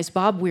recognize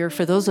Bob Weir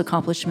for those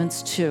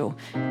accomplishments too.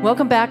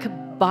 Welcome back,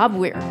 Bob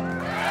Weir.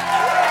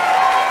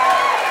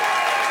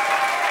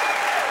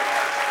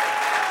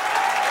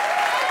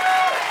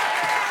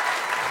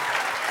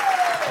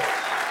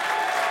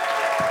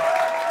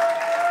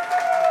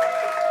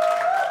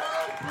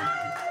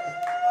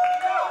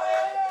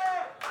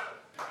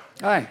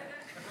 Hi.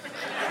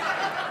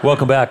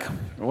 Welcome back.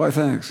 Why,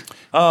 thanks.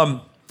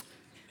 Helen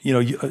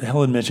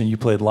mentioned you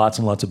played lots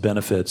and lots of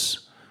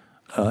benefits,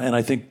 and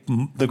I think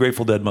the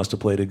Grateful Dead must have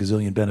played a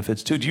gazillion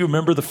benefits too. Do you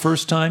remember the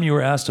first time you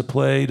were asked to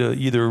play to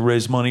either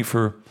raise money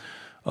for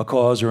a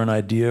cause or an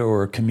idea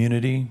or a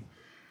community?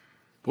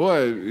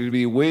 Boy, it'd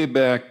be way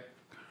back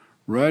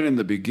right in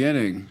the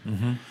beginning.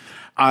 Mm-hmm.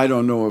 I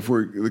don't know if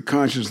we're the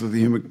conscious of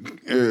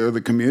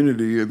the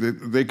community.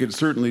 They could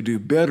certainly do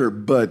better,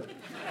 but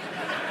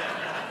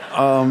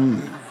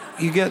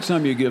you get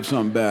some, you give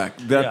some back.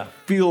 That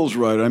feels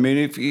right. I mean,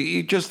 if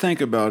you just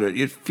think about it,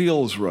 it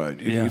feels right.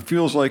 It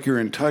feels like you're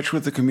in touch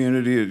with the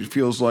community. It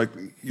feels like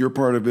you're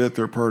part of it,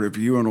 they're part of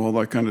you, and all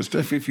that kind of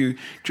stuff. If you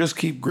just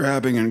keep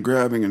grabbing and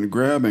grabbing and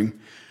grabbing,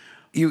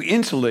 you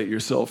insulate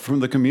yourself from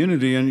the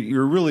community, and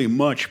you're really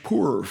much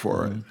poorer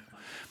for it.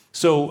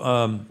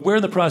 So where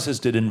in the process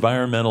did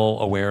environmental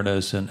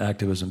awareness and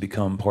activism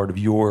become part of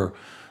your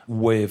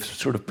way of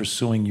sort of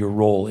pursuing your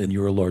role in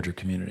your larger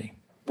community?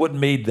 What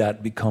made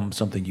that become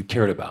something you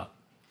cared about?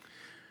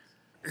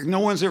 No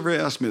one's ever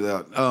asked me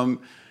that. I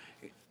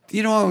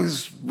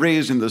was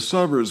raised in the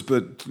suburbs,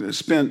 but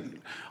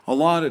spent a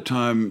lot of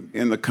time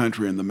in the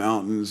country, in the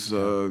mountains,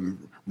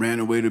 ran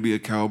away to be a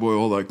cowboy,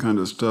 all that kind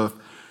of stuff.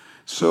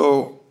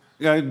 So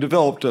I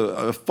developed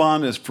a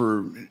fondness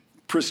for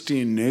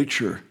pristine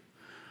nature.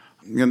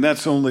 And that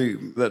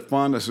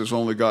fondness has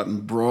only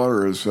gotten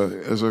broader as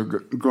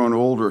I've grown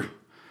older.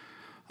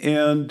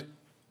 And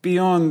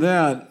beyond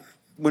that,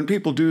 when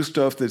people do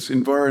stuff that's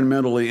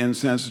environmentally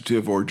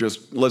insensitive or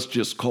let's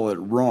just call it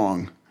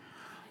wrong,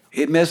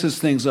 it messes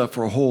things up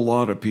for a whole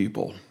lot of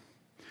people.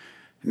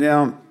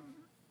 Now,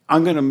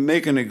 I'm going to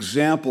make an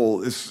example.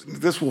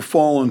 This will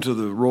fall into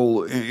the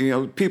role,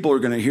 people are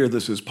going to hear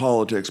this as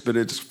politics, but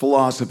it's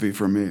philosophy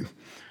for me.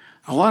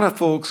 A lot of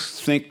folks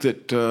think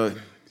that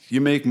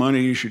you make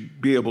money, you should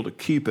be able to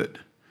keep it.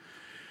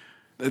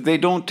 They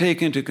don't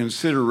take into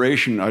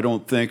consideration, I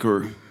don't think,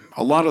 or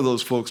a lot of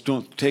those folks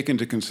don't take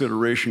into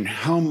consideration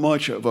how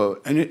much of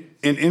an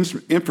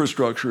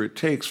infrastructure it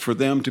takes for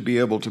them to be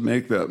able to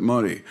make that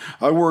money.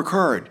 I work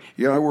hard.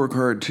 Yeah, I work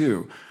hard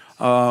too.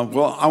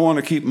 Well, I want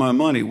to keep my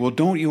money. Well,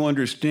 don't you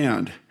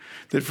understand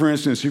that, for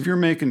instance, if you're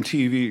making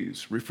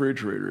TVs,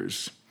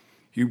 refrigerators,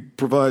 you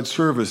provide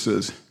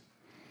services,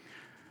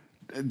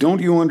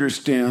 don't you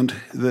understand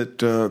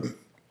that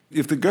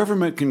if the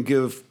government can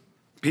give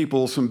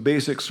people some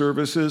basic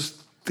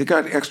services, they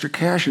got extra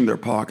cash in their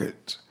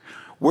pockets.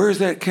 Where is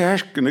that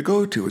cash going to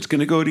go to? It's going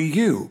to go to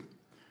you.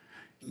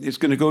 It's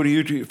going to go to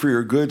you for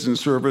your goods and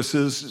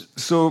services.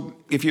 So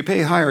if you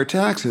pay higher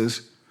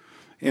taxes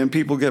and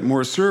people get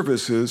more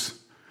services,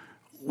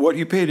 what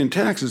you paid in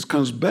taxes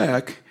comes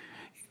back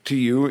to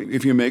you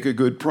if you make a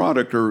good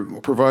product or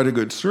provide a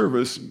good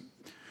service.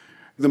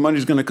 The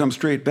money's going to come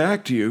straight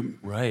back to you.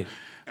 Right.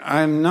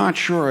 I'm not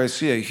sure I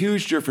see a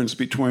huge difference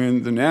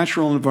between the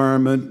natural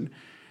environment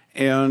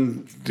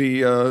and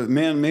the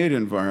man-made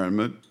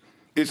environment.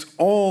 It's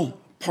all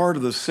part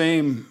of the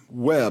same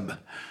web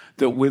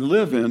that we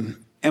live in,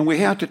 and we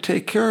have to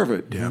take care of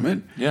it, damn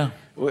it. Yeah.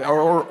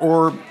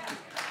 Or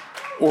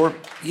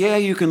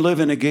you can live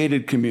in a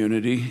gated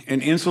community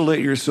and insulate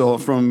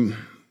yourself from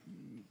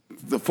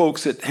the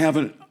folks that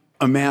haven't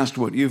amassed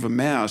what you've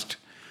amassed,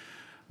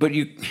 but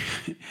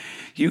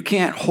you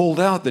can't hold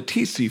out the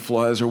tsetse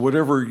flies or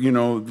whatever,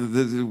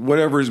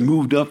 whatever's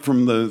moved up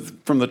from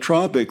the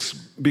tropics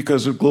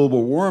because of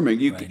global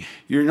warming.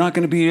 You're not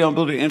going to be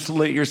able to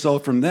insulate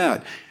yourself from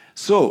that.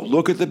 So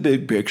look at the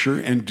big picture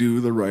and do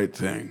the right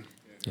thing.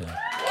 Yeah.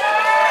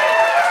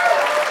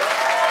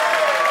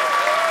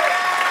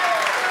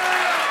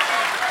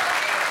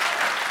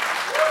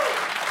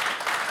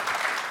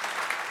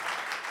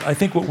 I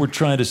think what we're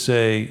trying to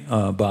say,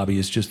 Bobby,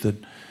 is just that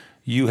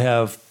you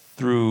have,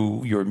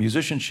 through your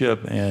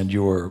musicianship and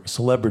your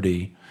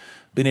celebrity,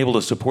 been able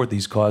to support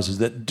these causes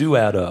that do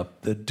add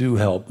up, that do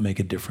help make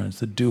a difference,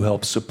 that do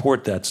help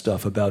support that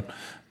stuff about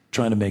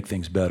trying to make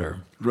things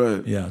better.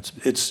 Right. Yeah,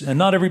 it's and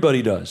not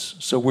everybody does.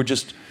 So we're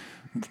just,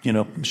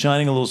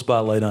 shining a little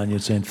spotlight on you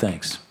and saying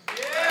thanks. All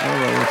right,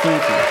 well,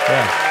 thank you.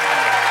 Yeah.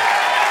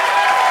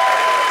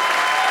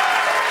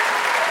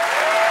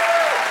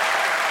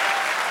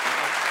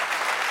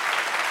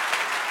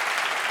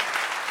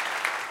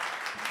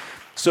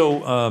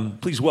 So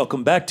please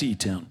welcome back to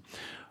eTown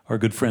our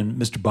good friend,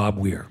 Mr. Bob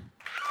Weir.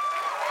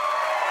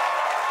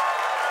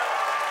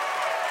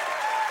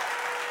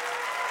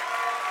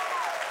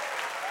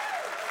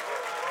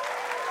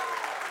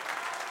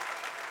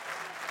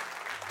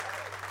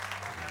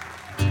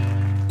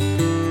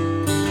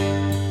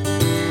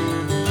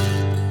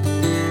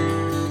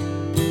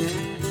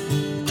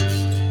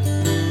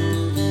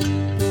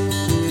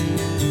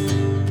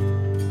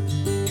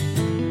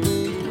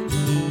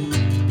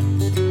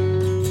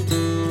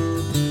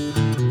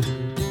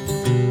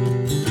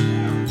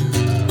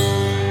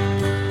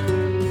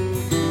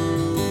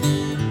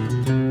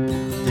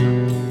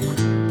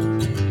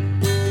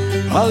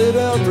 I lit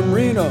out from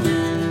Reno,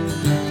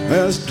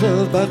 as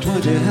 12 by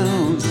 20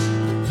 hounds.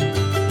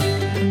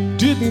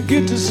 Didn't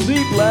get to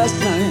sleep last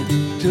night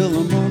till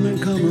the morning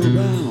come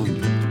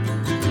around.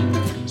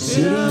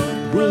 Sit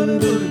up, run,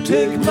 but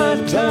take my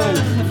time.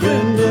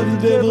 Friend of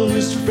the devil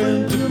is a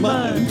friend of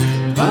mine.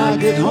 If I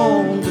get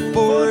home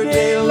before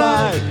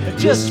daylight, I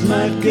just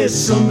might get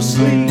some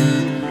sleep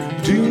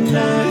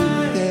tonight.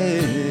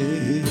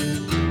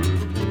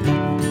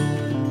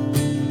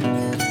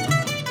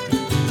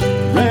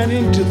 Ran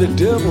into the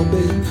devil,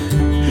 babe.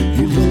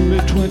 He loaned me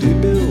 20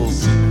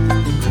 bills.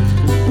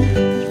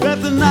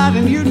 Spent the night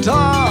in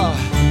Utah,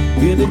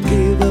 in a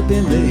cave up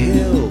in the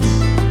hills.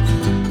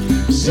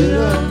 Sit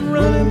up,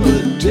 run,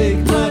 but take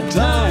my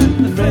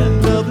time. The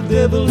friend of the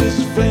devil is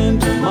a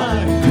friend of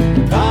mine.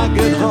 If I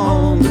get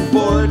home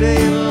before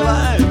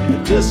daylight,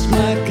 I just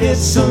might get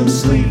some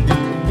sleep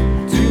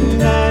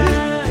tonight.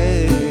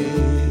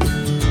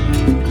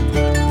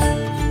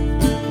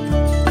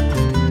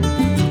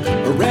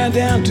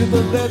 went down to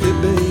the levee,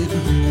 babe.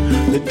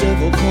 The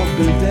devil caught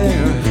me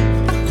there.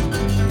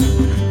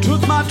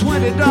 Took my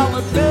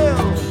 $20 bill,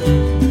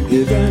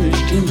 it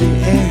vanished in the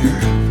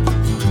air.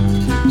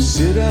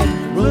 Sit up,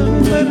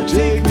 run, better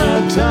take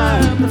my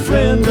time. A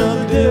friend of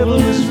the devil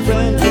is a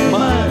friend of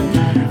mine.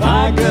 If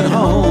I get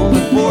home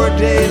before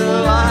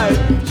daylight,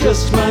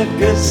 just might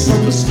get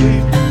some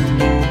sleep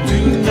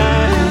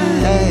tonight.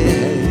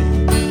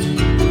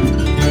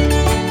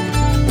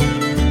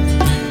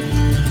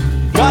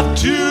 Got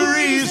 2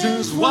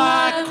 reasons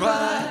why I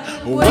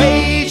cry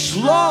away each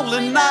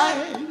lonely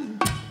night.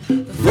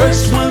 The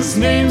first one's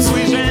named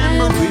Sweet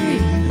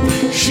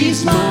Anne-Marie,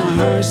 she's my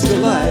heart's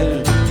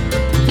delight.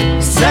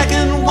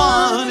 Second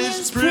one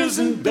is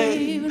prison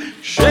babe,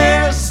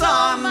 shares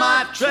on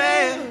my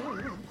trail.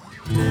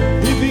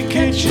 If he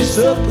catches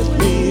up with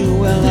me,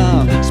 well,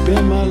 I'll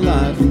spend my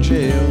life in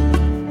jail.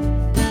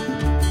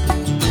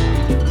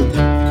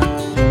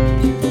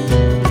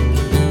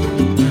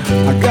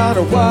 I got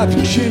a wife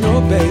and she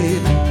no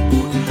babe,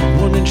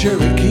 one in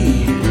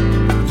Cherokee.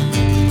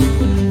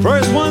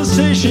 First one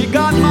says she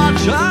got my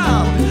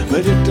child,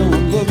 but it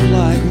don't look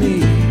like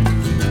me.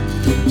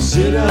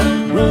 Sit up,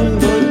 run,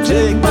 but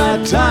take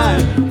my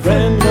time.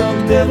 Friend of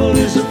the devil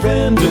is a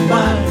friend of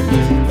mine.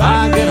 If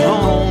I get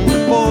home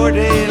before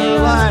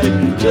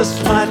daylight,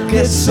 just might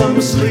get some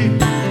sleep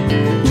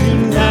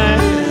tonight.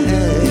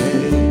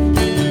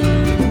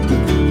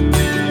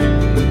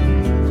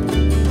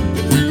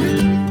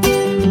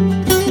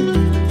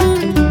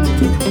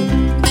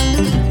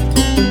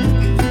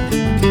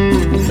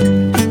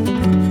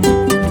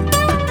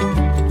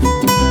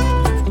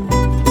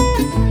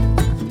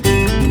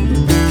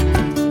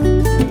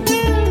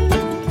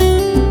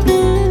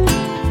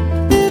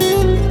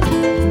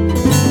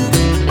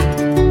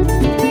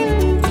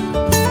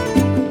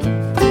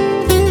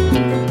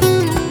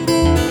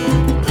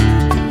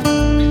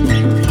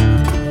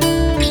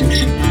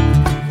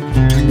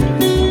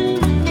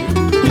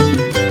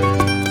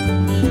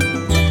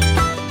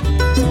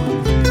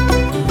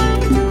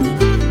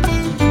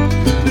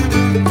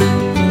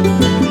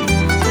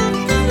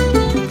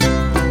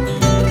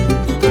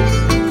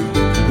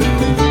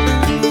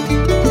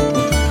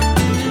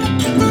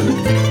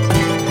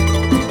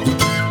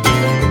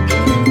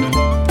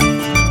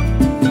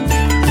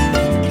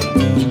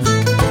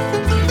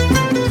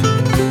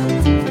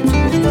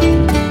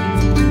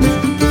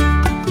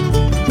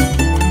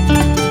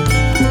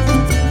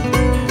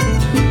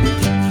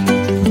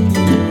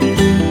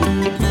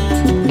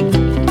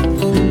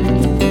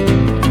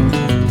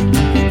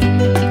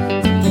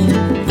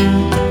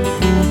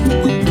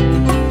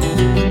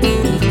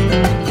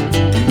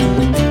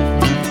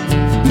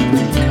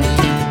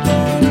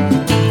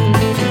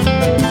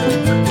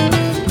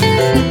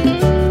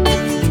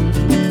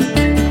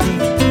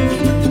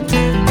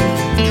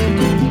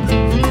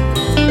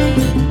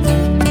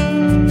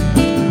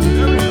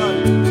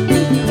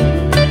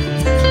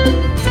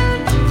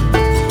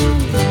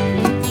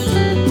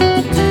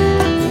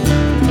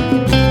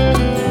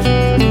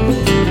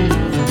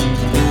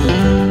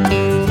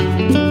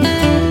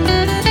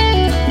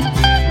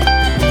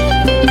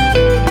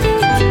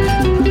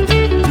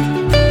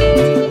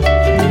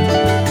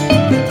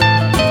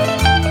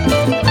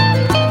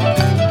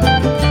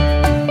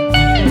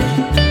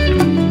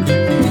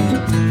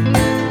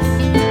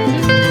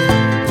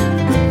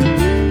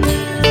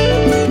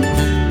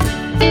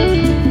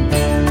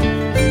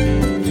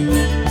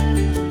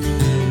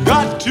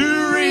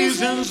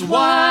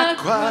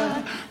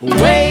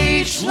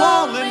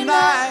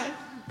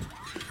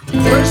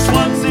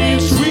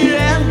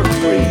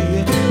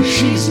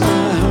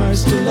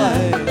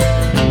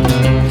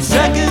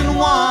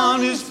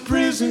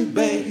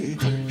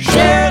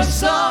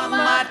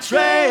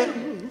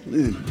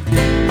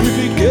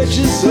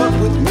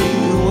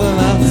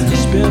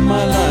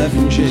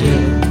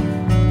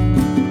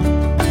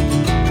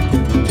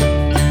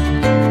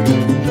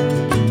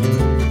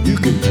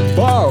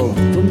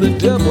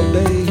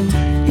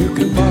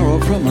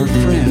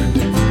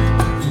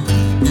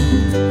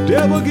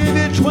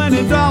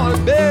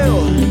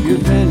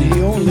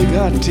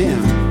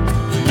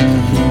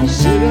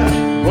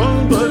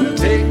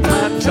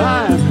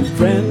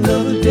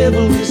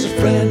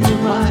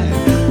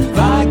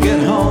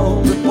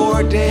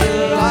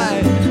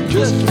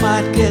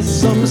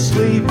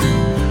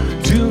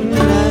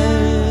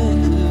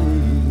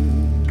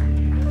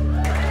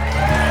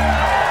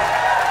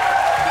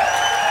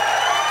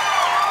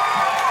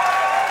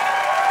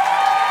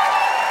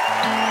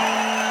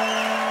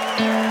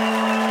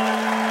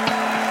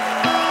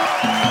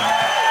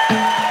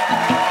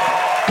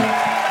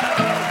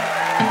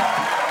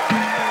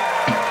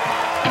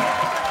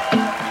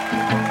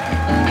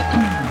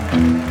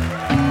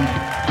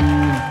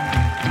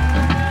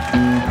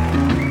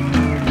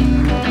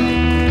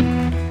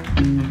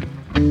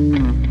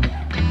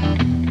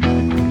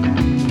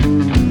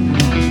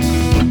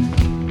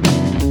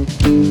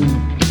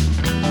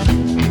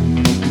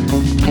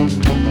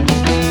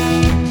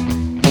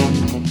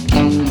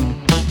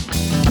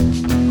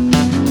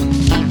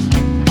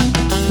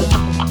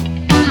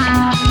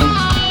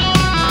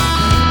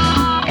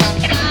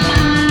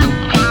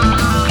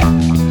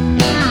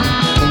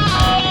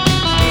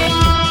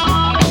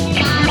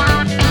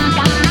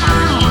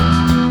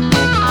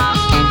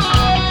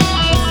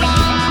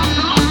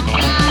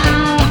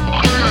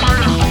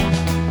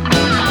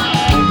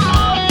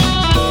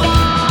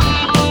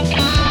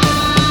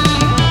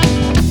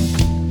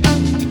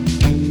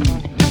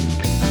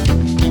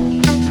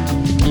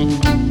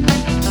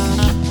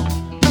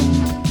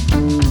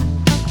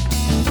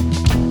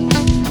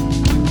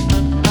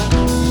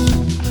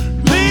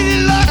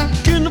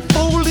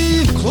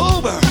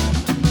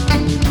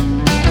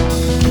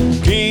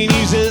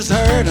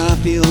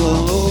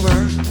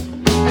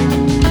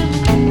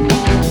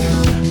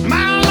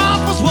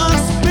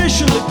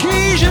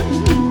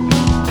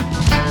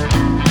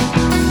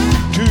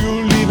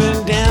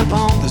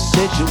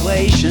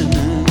 situation.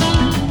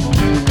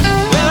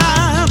 Well,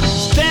 I'm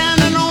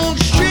standing on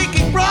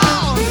shaky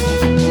ground.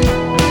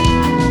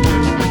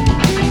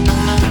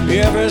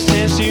 Ever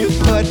since you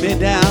put me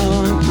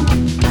down.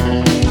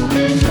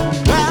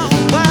 Well,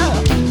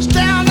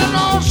 standing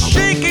on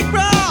shaky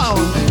ground.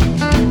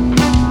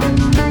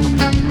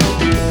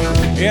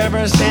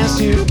 Ever since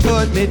you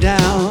put me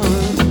down.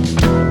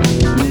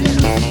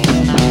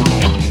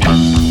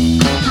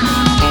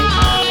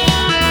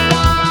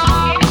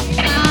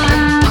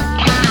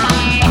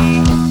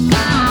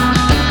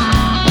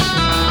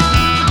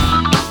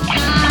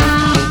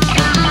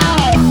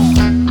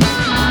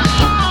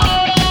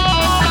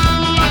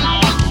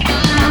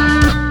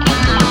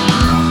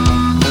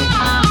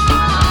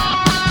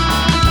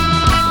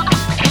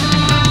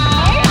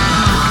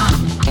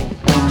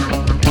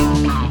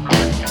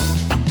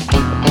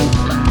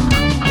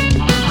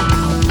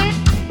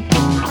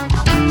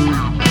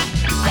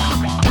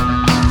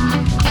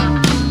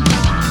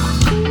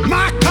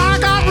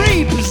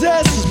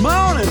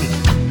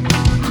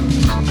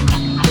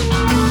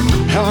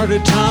 Harder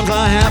times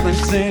I haven't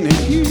seen in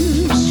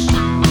years.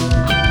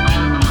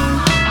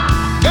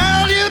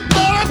 Girl, you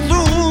thought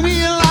threw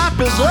me a life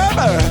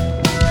preserver,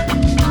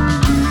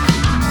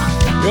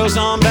 'cause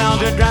I'm bound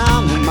to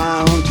drown in my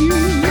own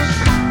tears.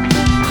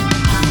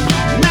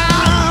 Now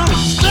I'm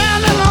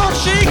standing on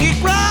shaky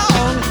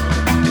ground.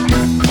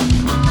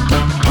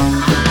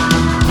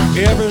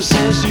 Ever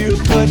since you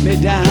put me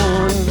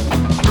down.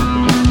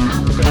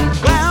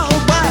 Well,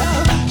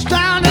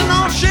 standing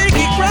on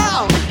shaky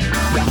ground.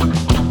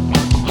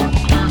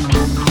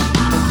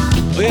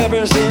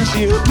 Ever since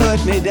you put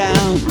me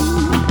down.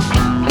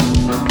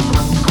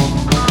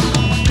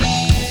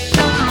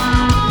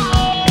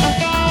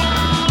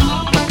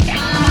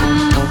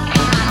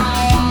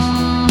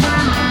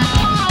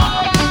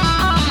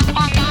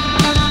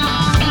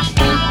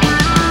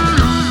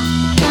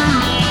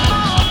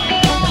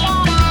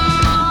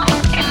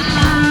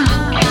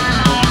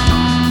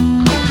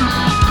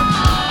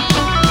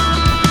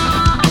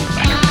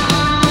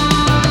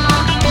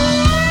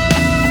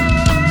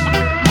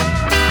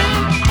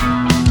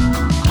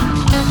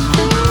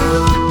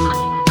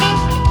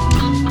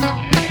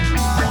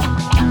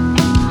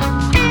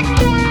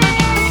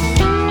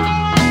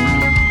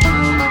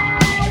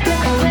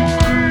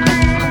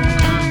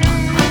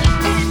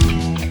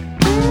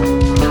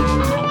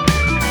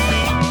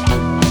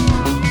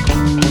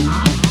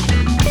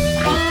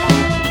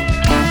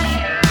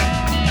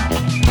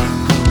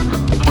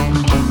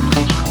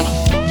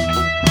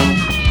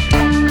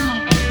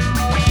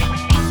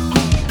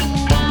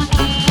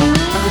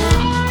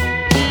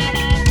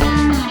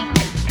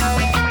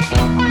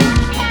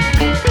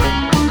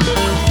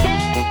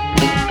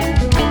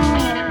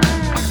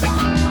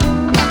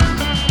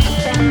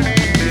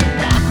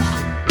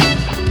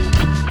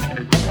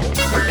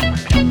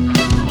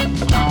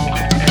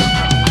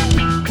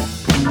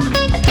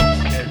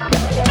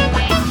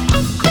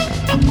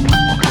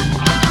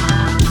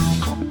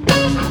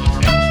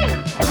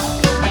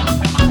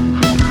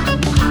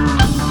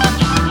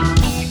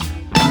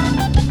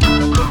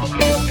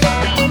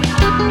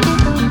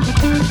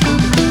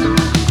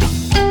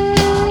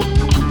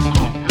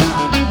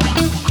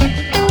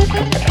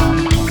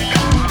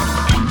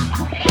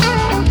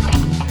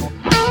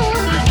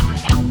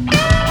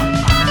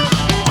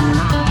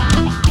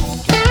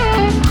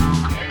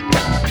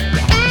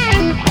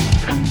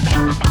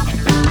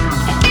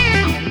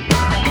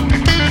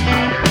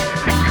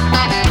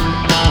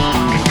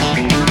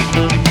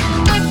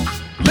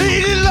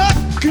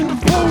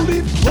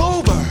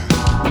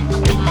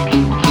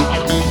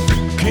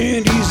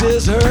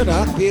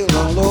 I feel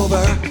all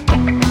over.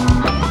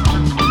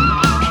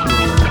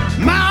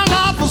 My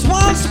life was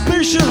one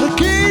special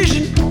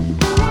occasion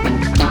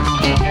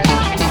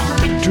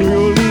to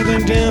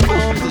relieving them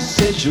of the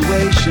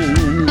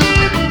situation.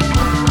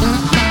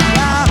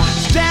 Now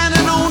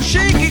standing on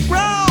shaky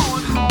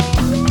ground.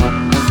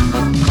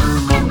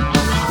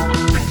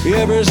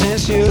 Ever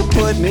since you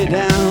put me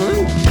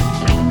down.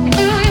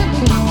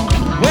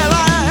 Well,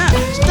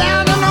 I'm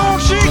standing on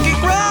shaky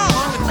ground.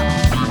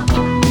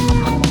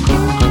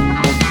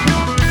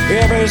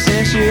 Ever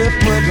since you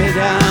put me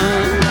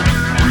down.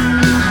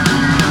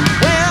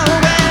 Well,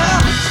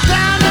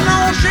 standing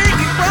on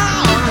shaky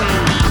ground.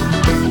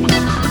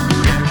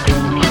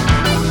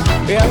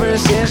 Ever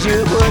since you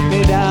put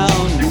me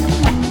down.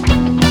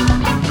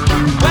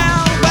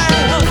 Well,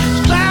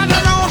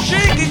 standing on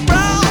shaky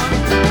ground.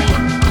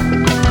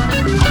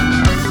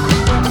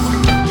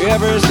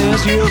 Ever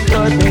since you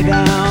put me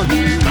down.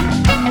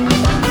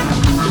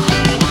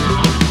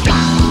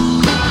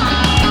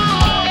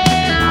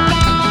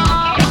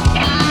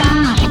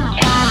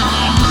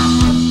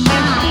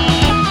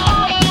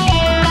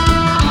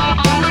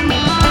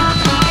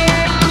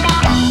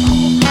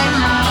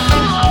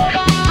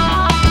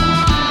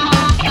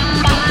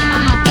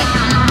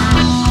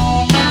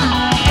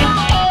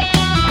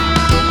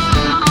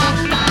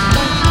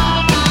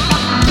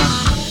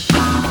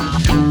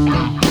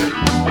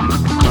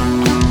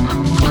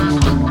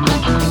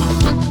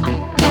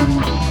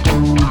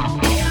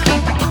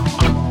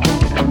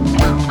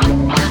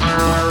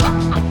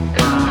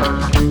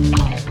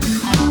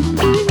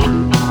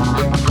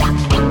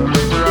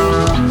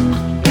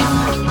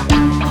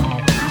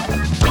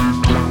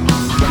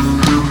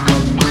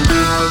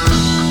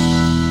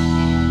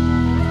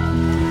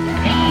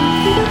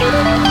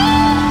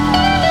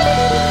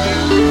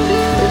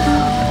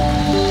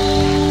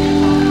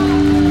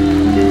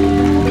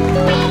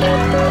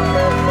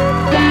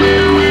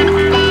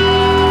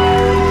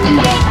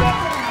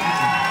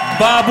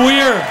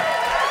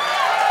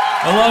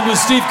 song with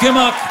Steve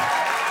Kimmock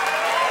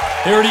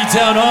here at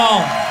eTown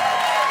Hall.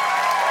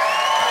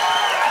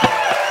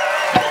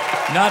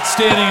 Not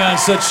standing on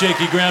such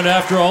shaky ground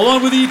after all.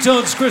 Along with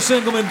eTone's Chris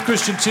Engelman,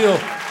 Christian Teal,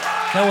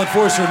 Helen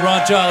Forster, and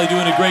Ron Jolly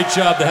doing a great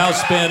job. The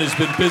house band has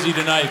been busy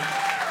tonight.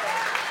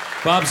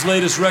 Bob's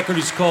latest record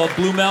is called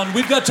Blue Mountain.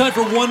 We've got time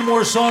for one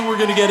more song. We're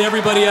going to get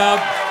everybody out.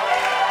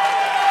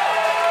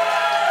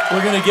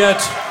 We're going to get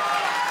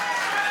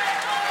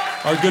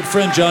our good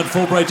friend John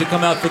Fullbright to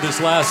come out for this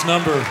last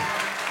number.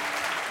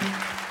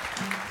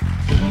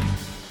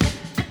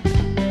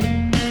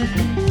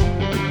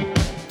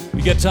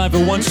 We got time for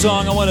one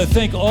song. I want to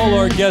thank all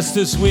our guests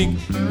this week.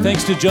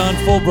 Thanks to John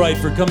Fullbright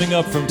for coming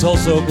up from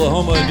Tulsa,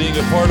 Oklahoma and being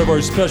a part of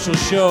our special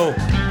show.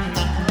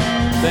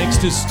 Thanks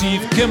to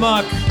Steve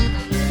Kimmock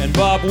and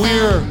Bob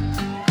Weir,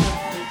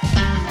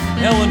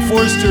 Helen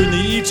Forster and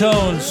the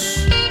eTones.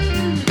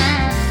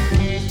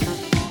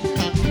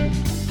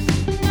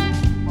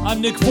 I'm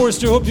Nick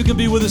Forster. Hope you can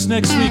be with us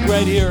next week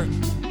right here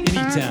in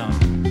eTown.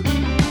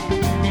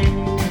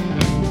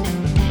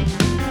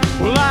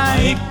 Well, I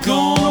ain't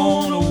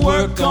gonna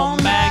work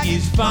on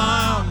Maggie's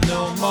farm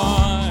no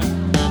more.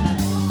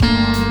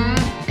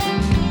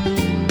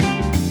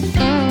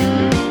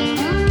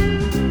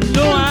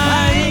 No,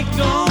 I ain't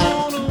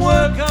gonna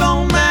work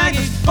on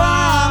Maggie's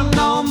farm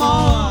no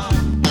more.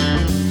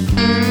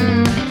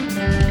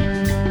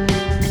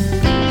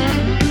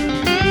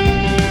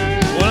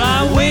 Well,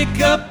 I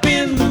wake up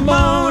in the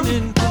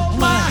morning, put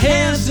my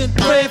hands and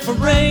pray for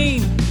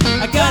rain.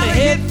 I got a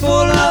head full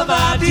of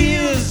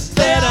ideas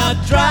that are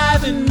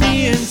driving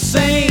me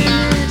insane.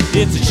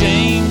 It's a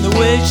shame the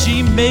way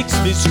she makes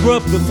me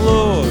scrub the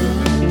floor.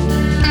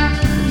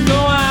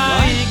 No,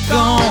 I ain't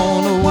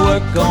gonna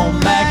work on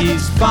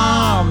Maggie's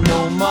farm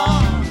no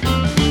more.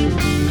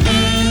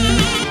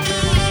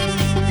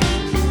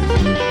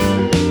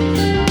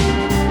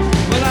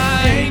 Well,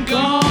 I ain't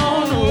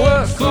gonna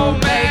work for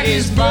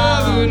Maggie's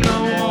brother no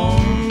more.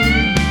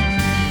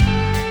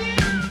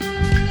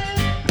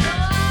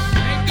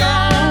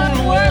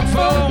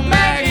 For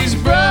Maggie's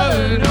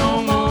brother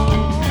no more.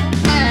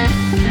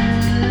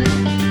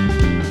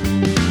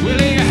 Well,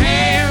 he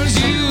hands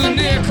you a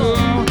nickel,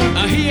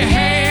 he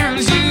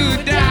hands you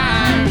a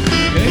dime.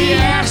 He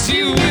asks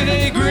you with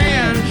a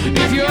grin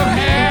if you're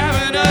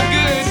having a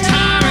good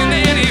time, and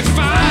then he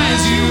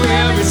finds you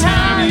every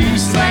time you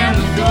slam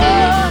the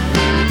door.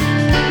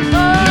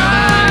 No,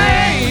 I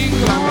ain't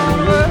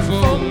gonna work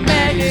for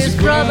Maggie's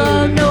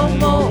brother no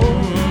more.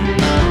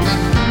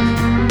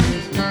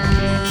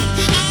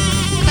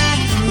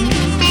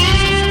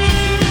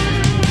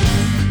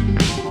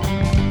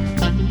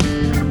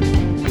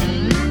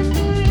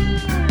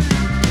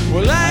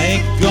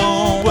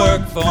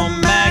 For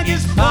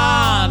Maggie's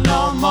pa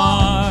no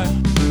more.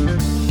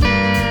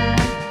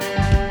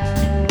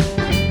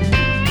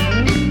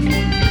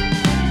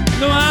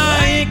 No, I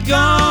ain't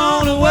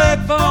gonna work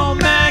for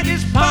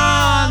Maggie's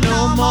pa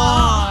no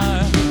more.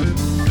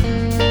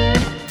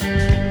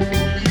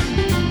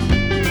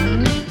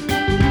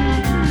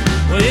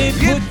 Well, he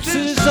puts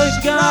his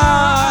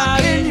cigar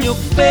in your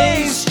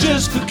face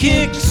just for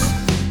kicks.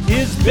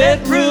 His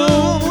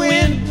bedroom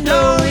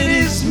window, it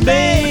is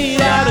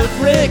made out of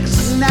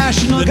bricks. The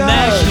National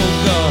Guard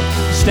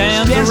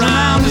stands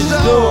around his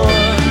door.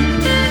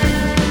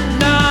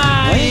 No,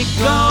 I ain't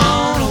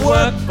gonna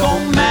work for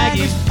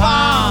Maggie's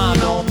pa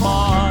no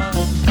more.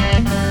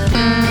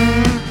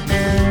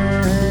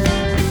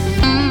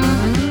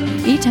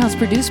 eTown's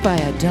produced by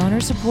a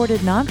donor-supported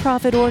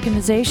nonprofit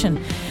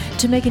organization.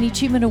 To make an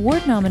Achievement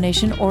Award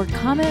nomination or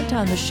comment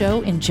on the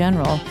show in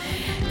general,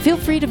 feel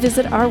free to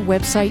visit our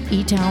website,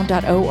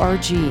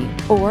 etown.org,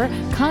 or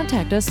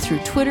contact us through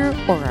Twitter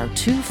or our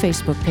 2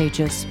 Facebook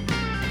pages.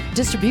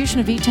 Distribution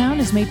of eTown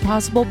is made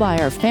possible by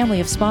our family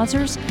of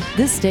sponsors,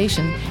 this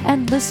station,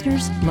 and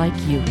listeners like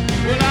you.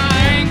 Well,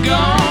 I ain't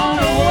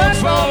gonna work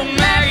for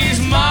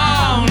Maggie's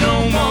mom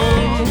no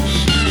more.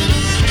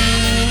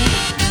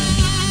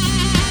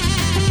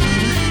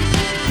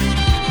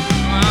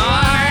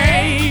 I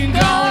ain't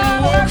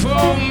gonna work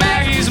for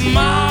Maggie's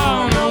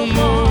mom no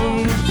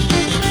more.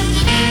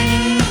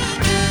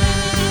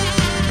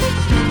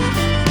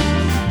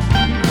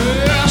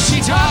 Well,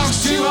 she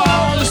talks to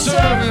all the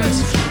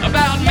servants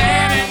about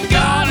man and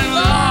God and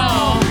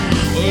law.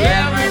 Well,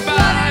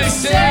 everybody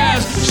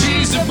says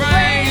she's the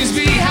brains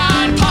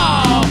behind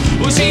Paul.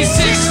 Well, she's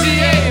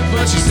 68,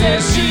 but she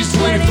says she's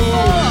 24.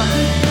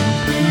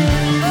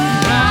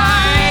 I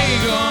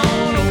ain't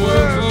gonna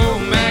work for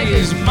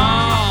Maggie's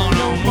mom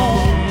no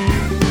more.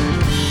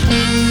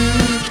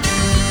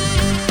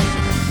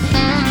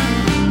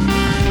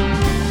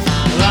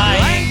 Well, I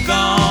ain't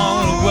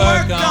gonna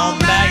work on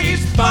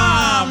Maggie's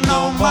farm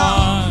no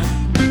more.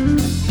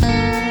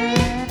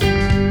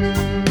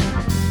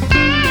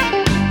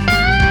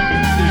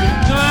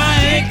 No, I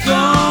ain't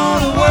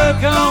gonna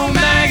work on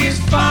Maggie's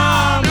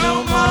farm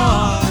no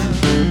more.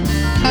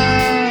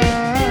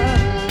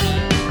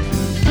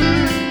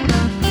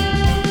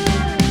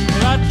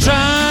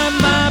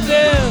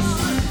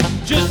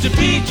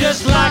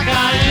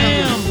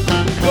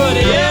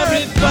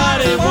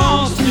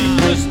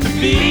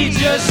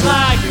 just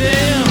like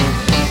them.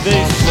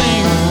 They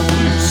sing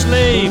to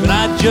slave and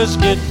I just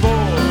get bored.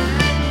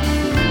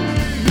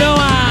 No,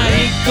 I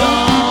ain't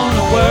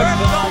gonna work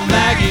on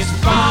Maggie's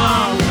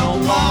farm no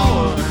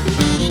more.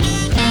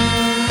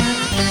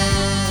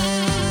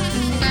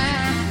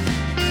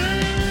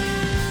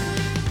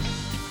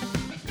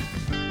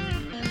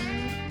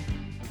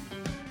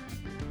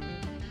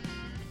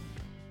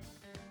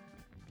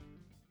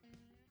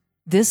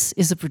 This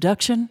is a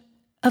production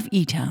of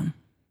eTown.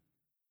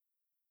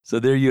 So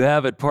there you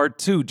have it, part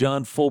 2.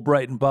 John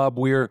Fullbright and Bob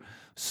Weir.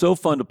 So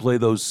fun to play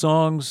those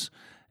songs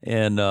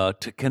and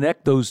to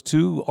connect those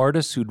two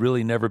artists who'd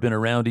really never been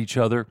around each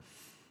other.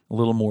 A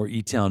little more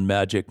eTown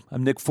magic.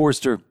 I'm Nick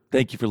Forster.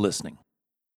 Thank you for listening.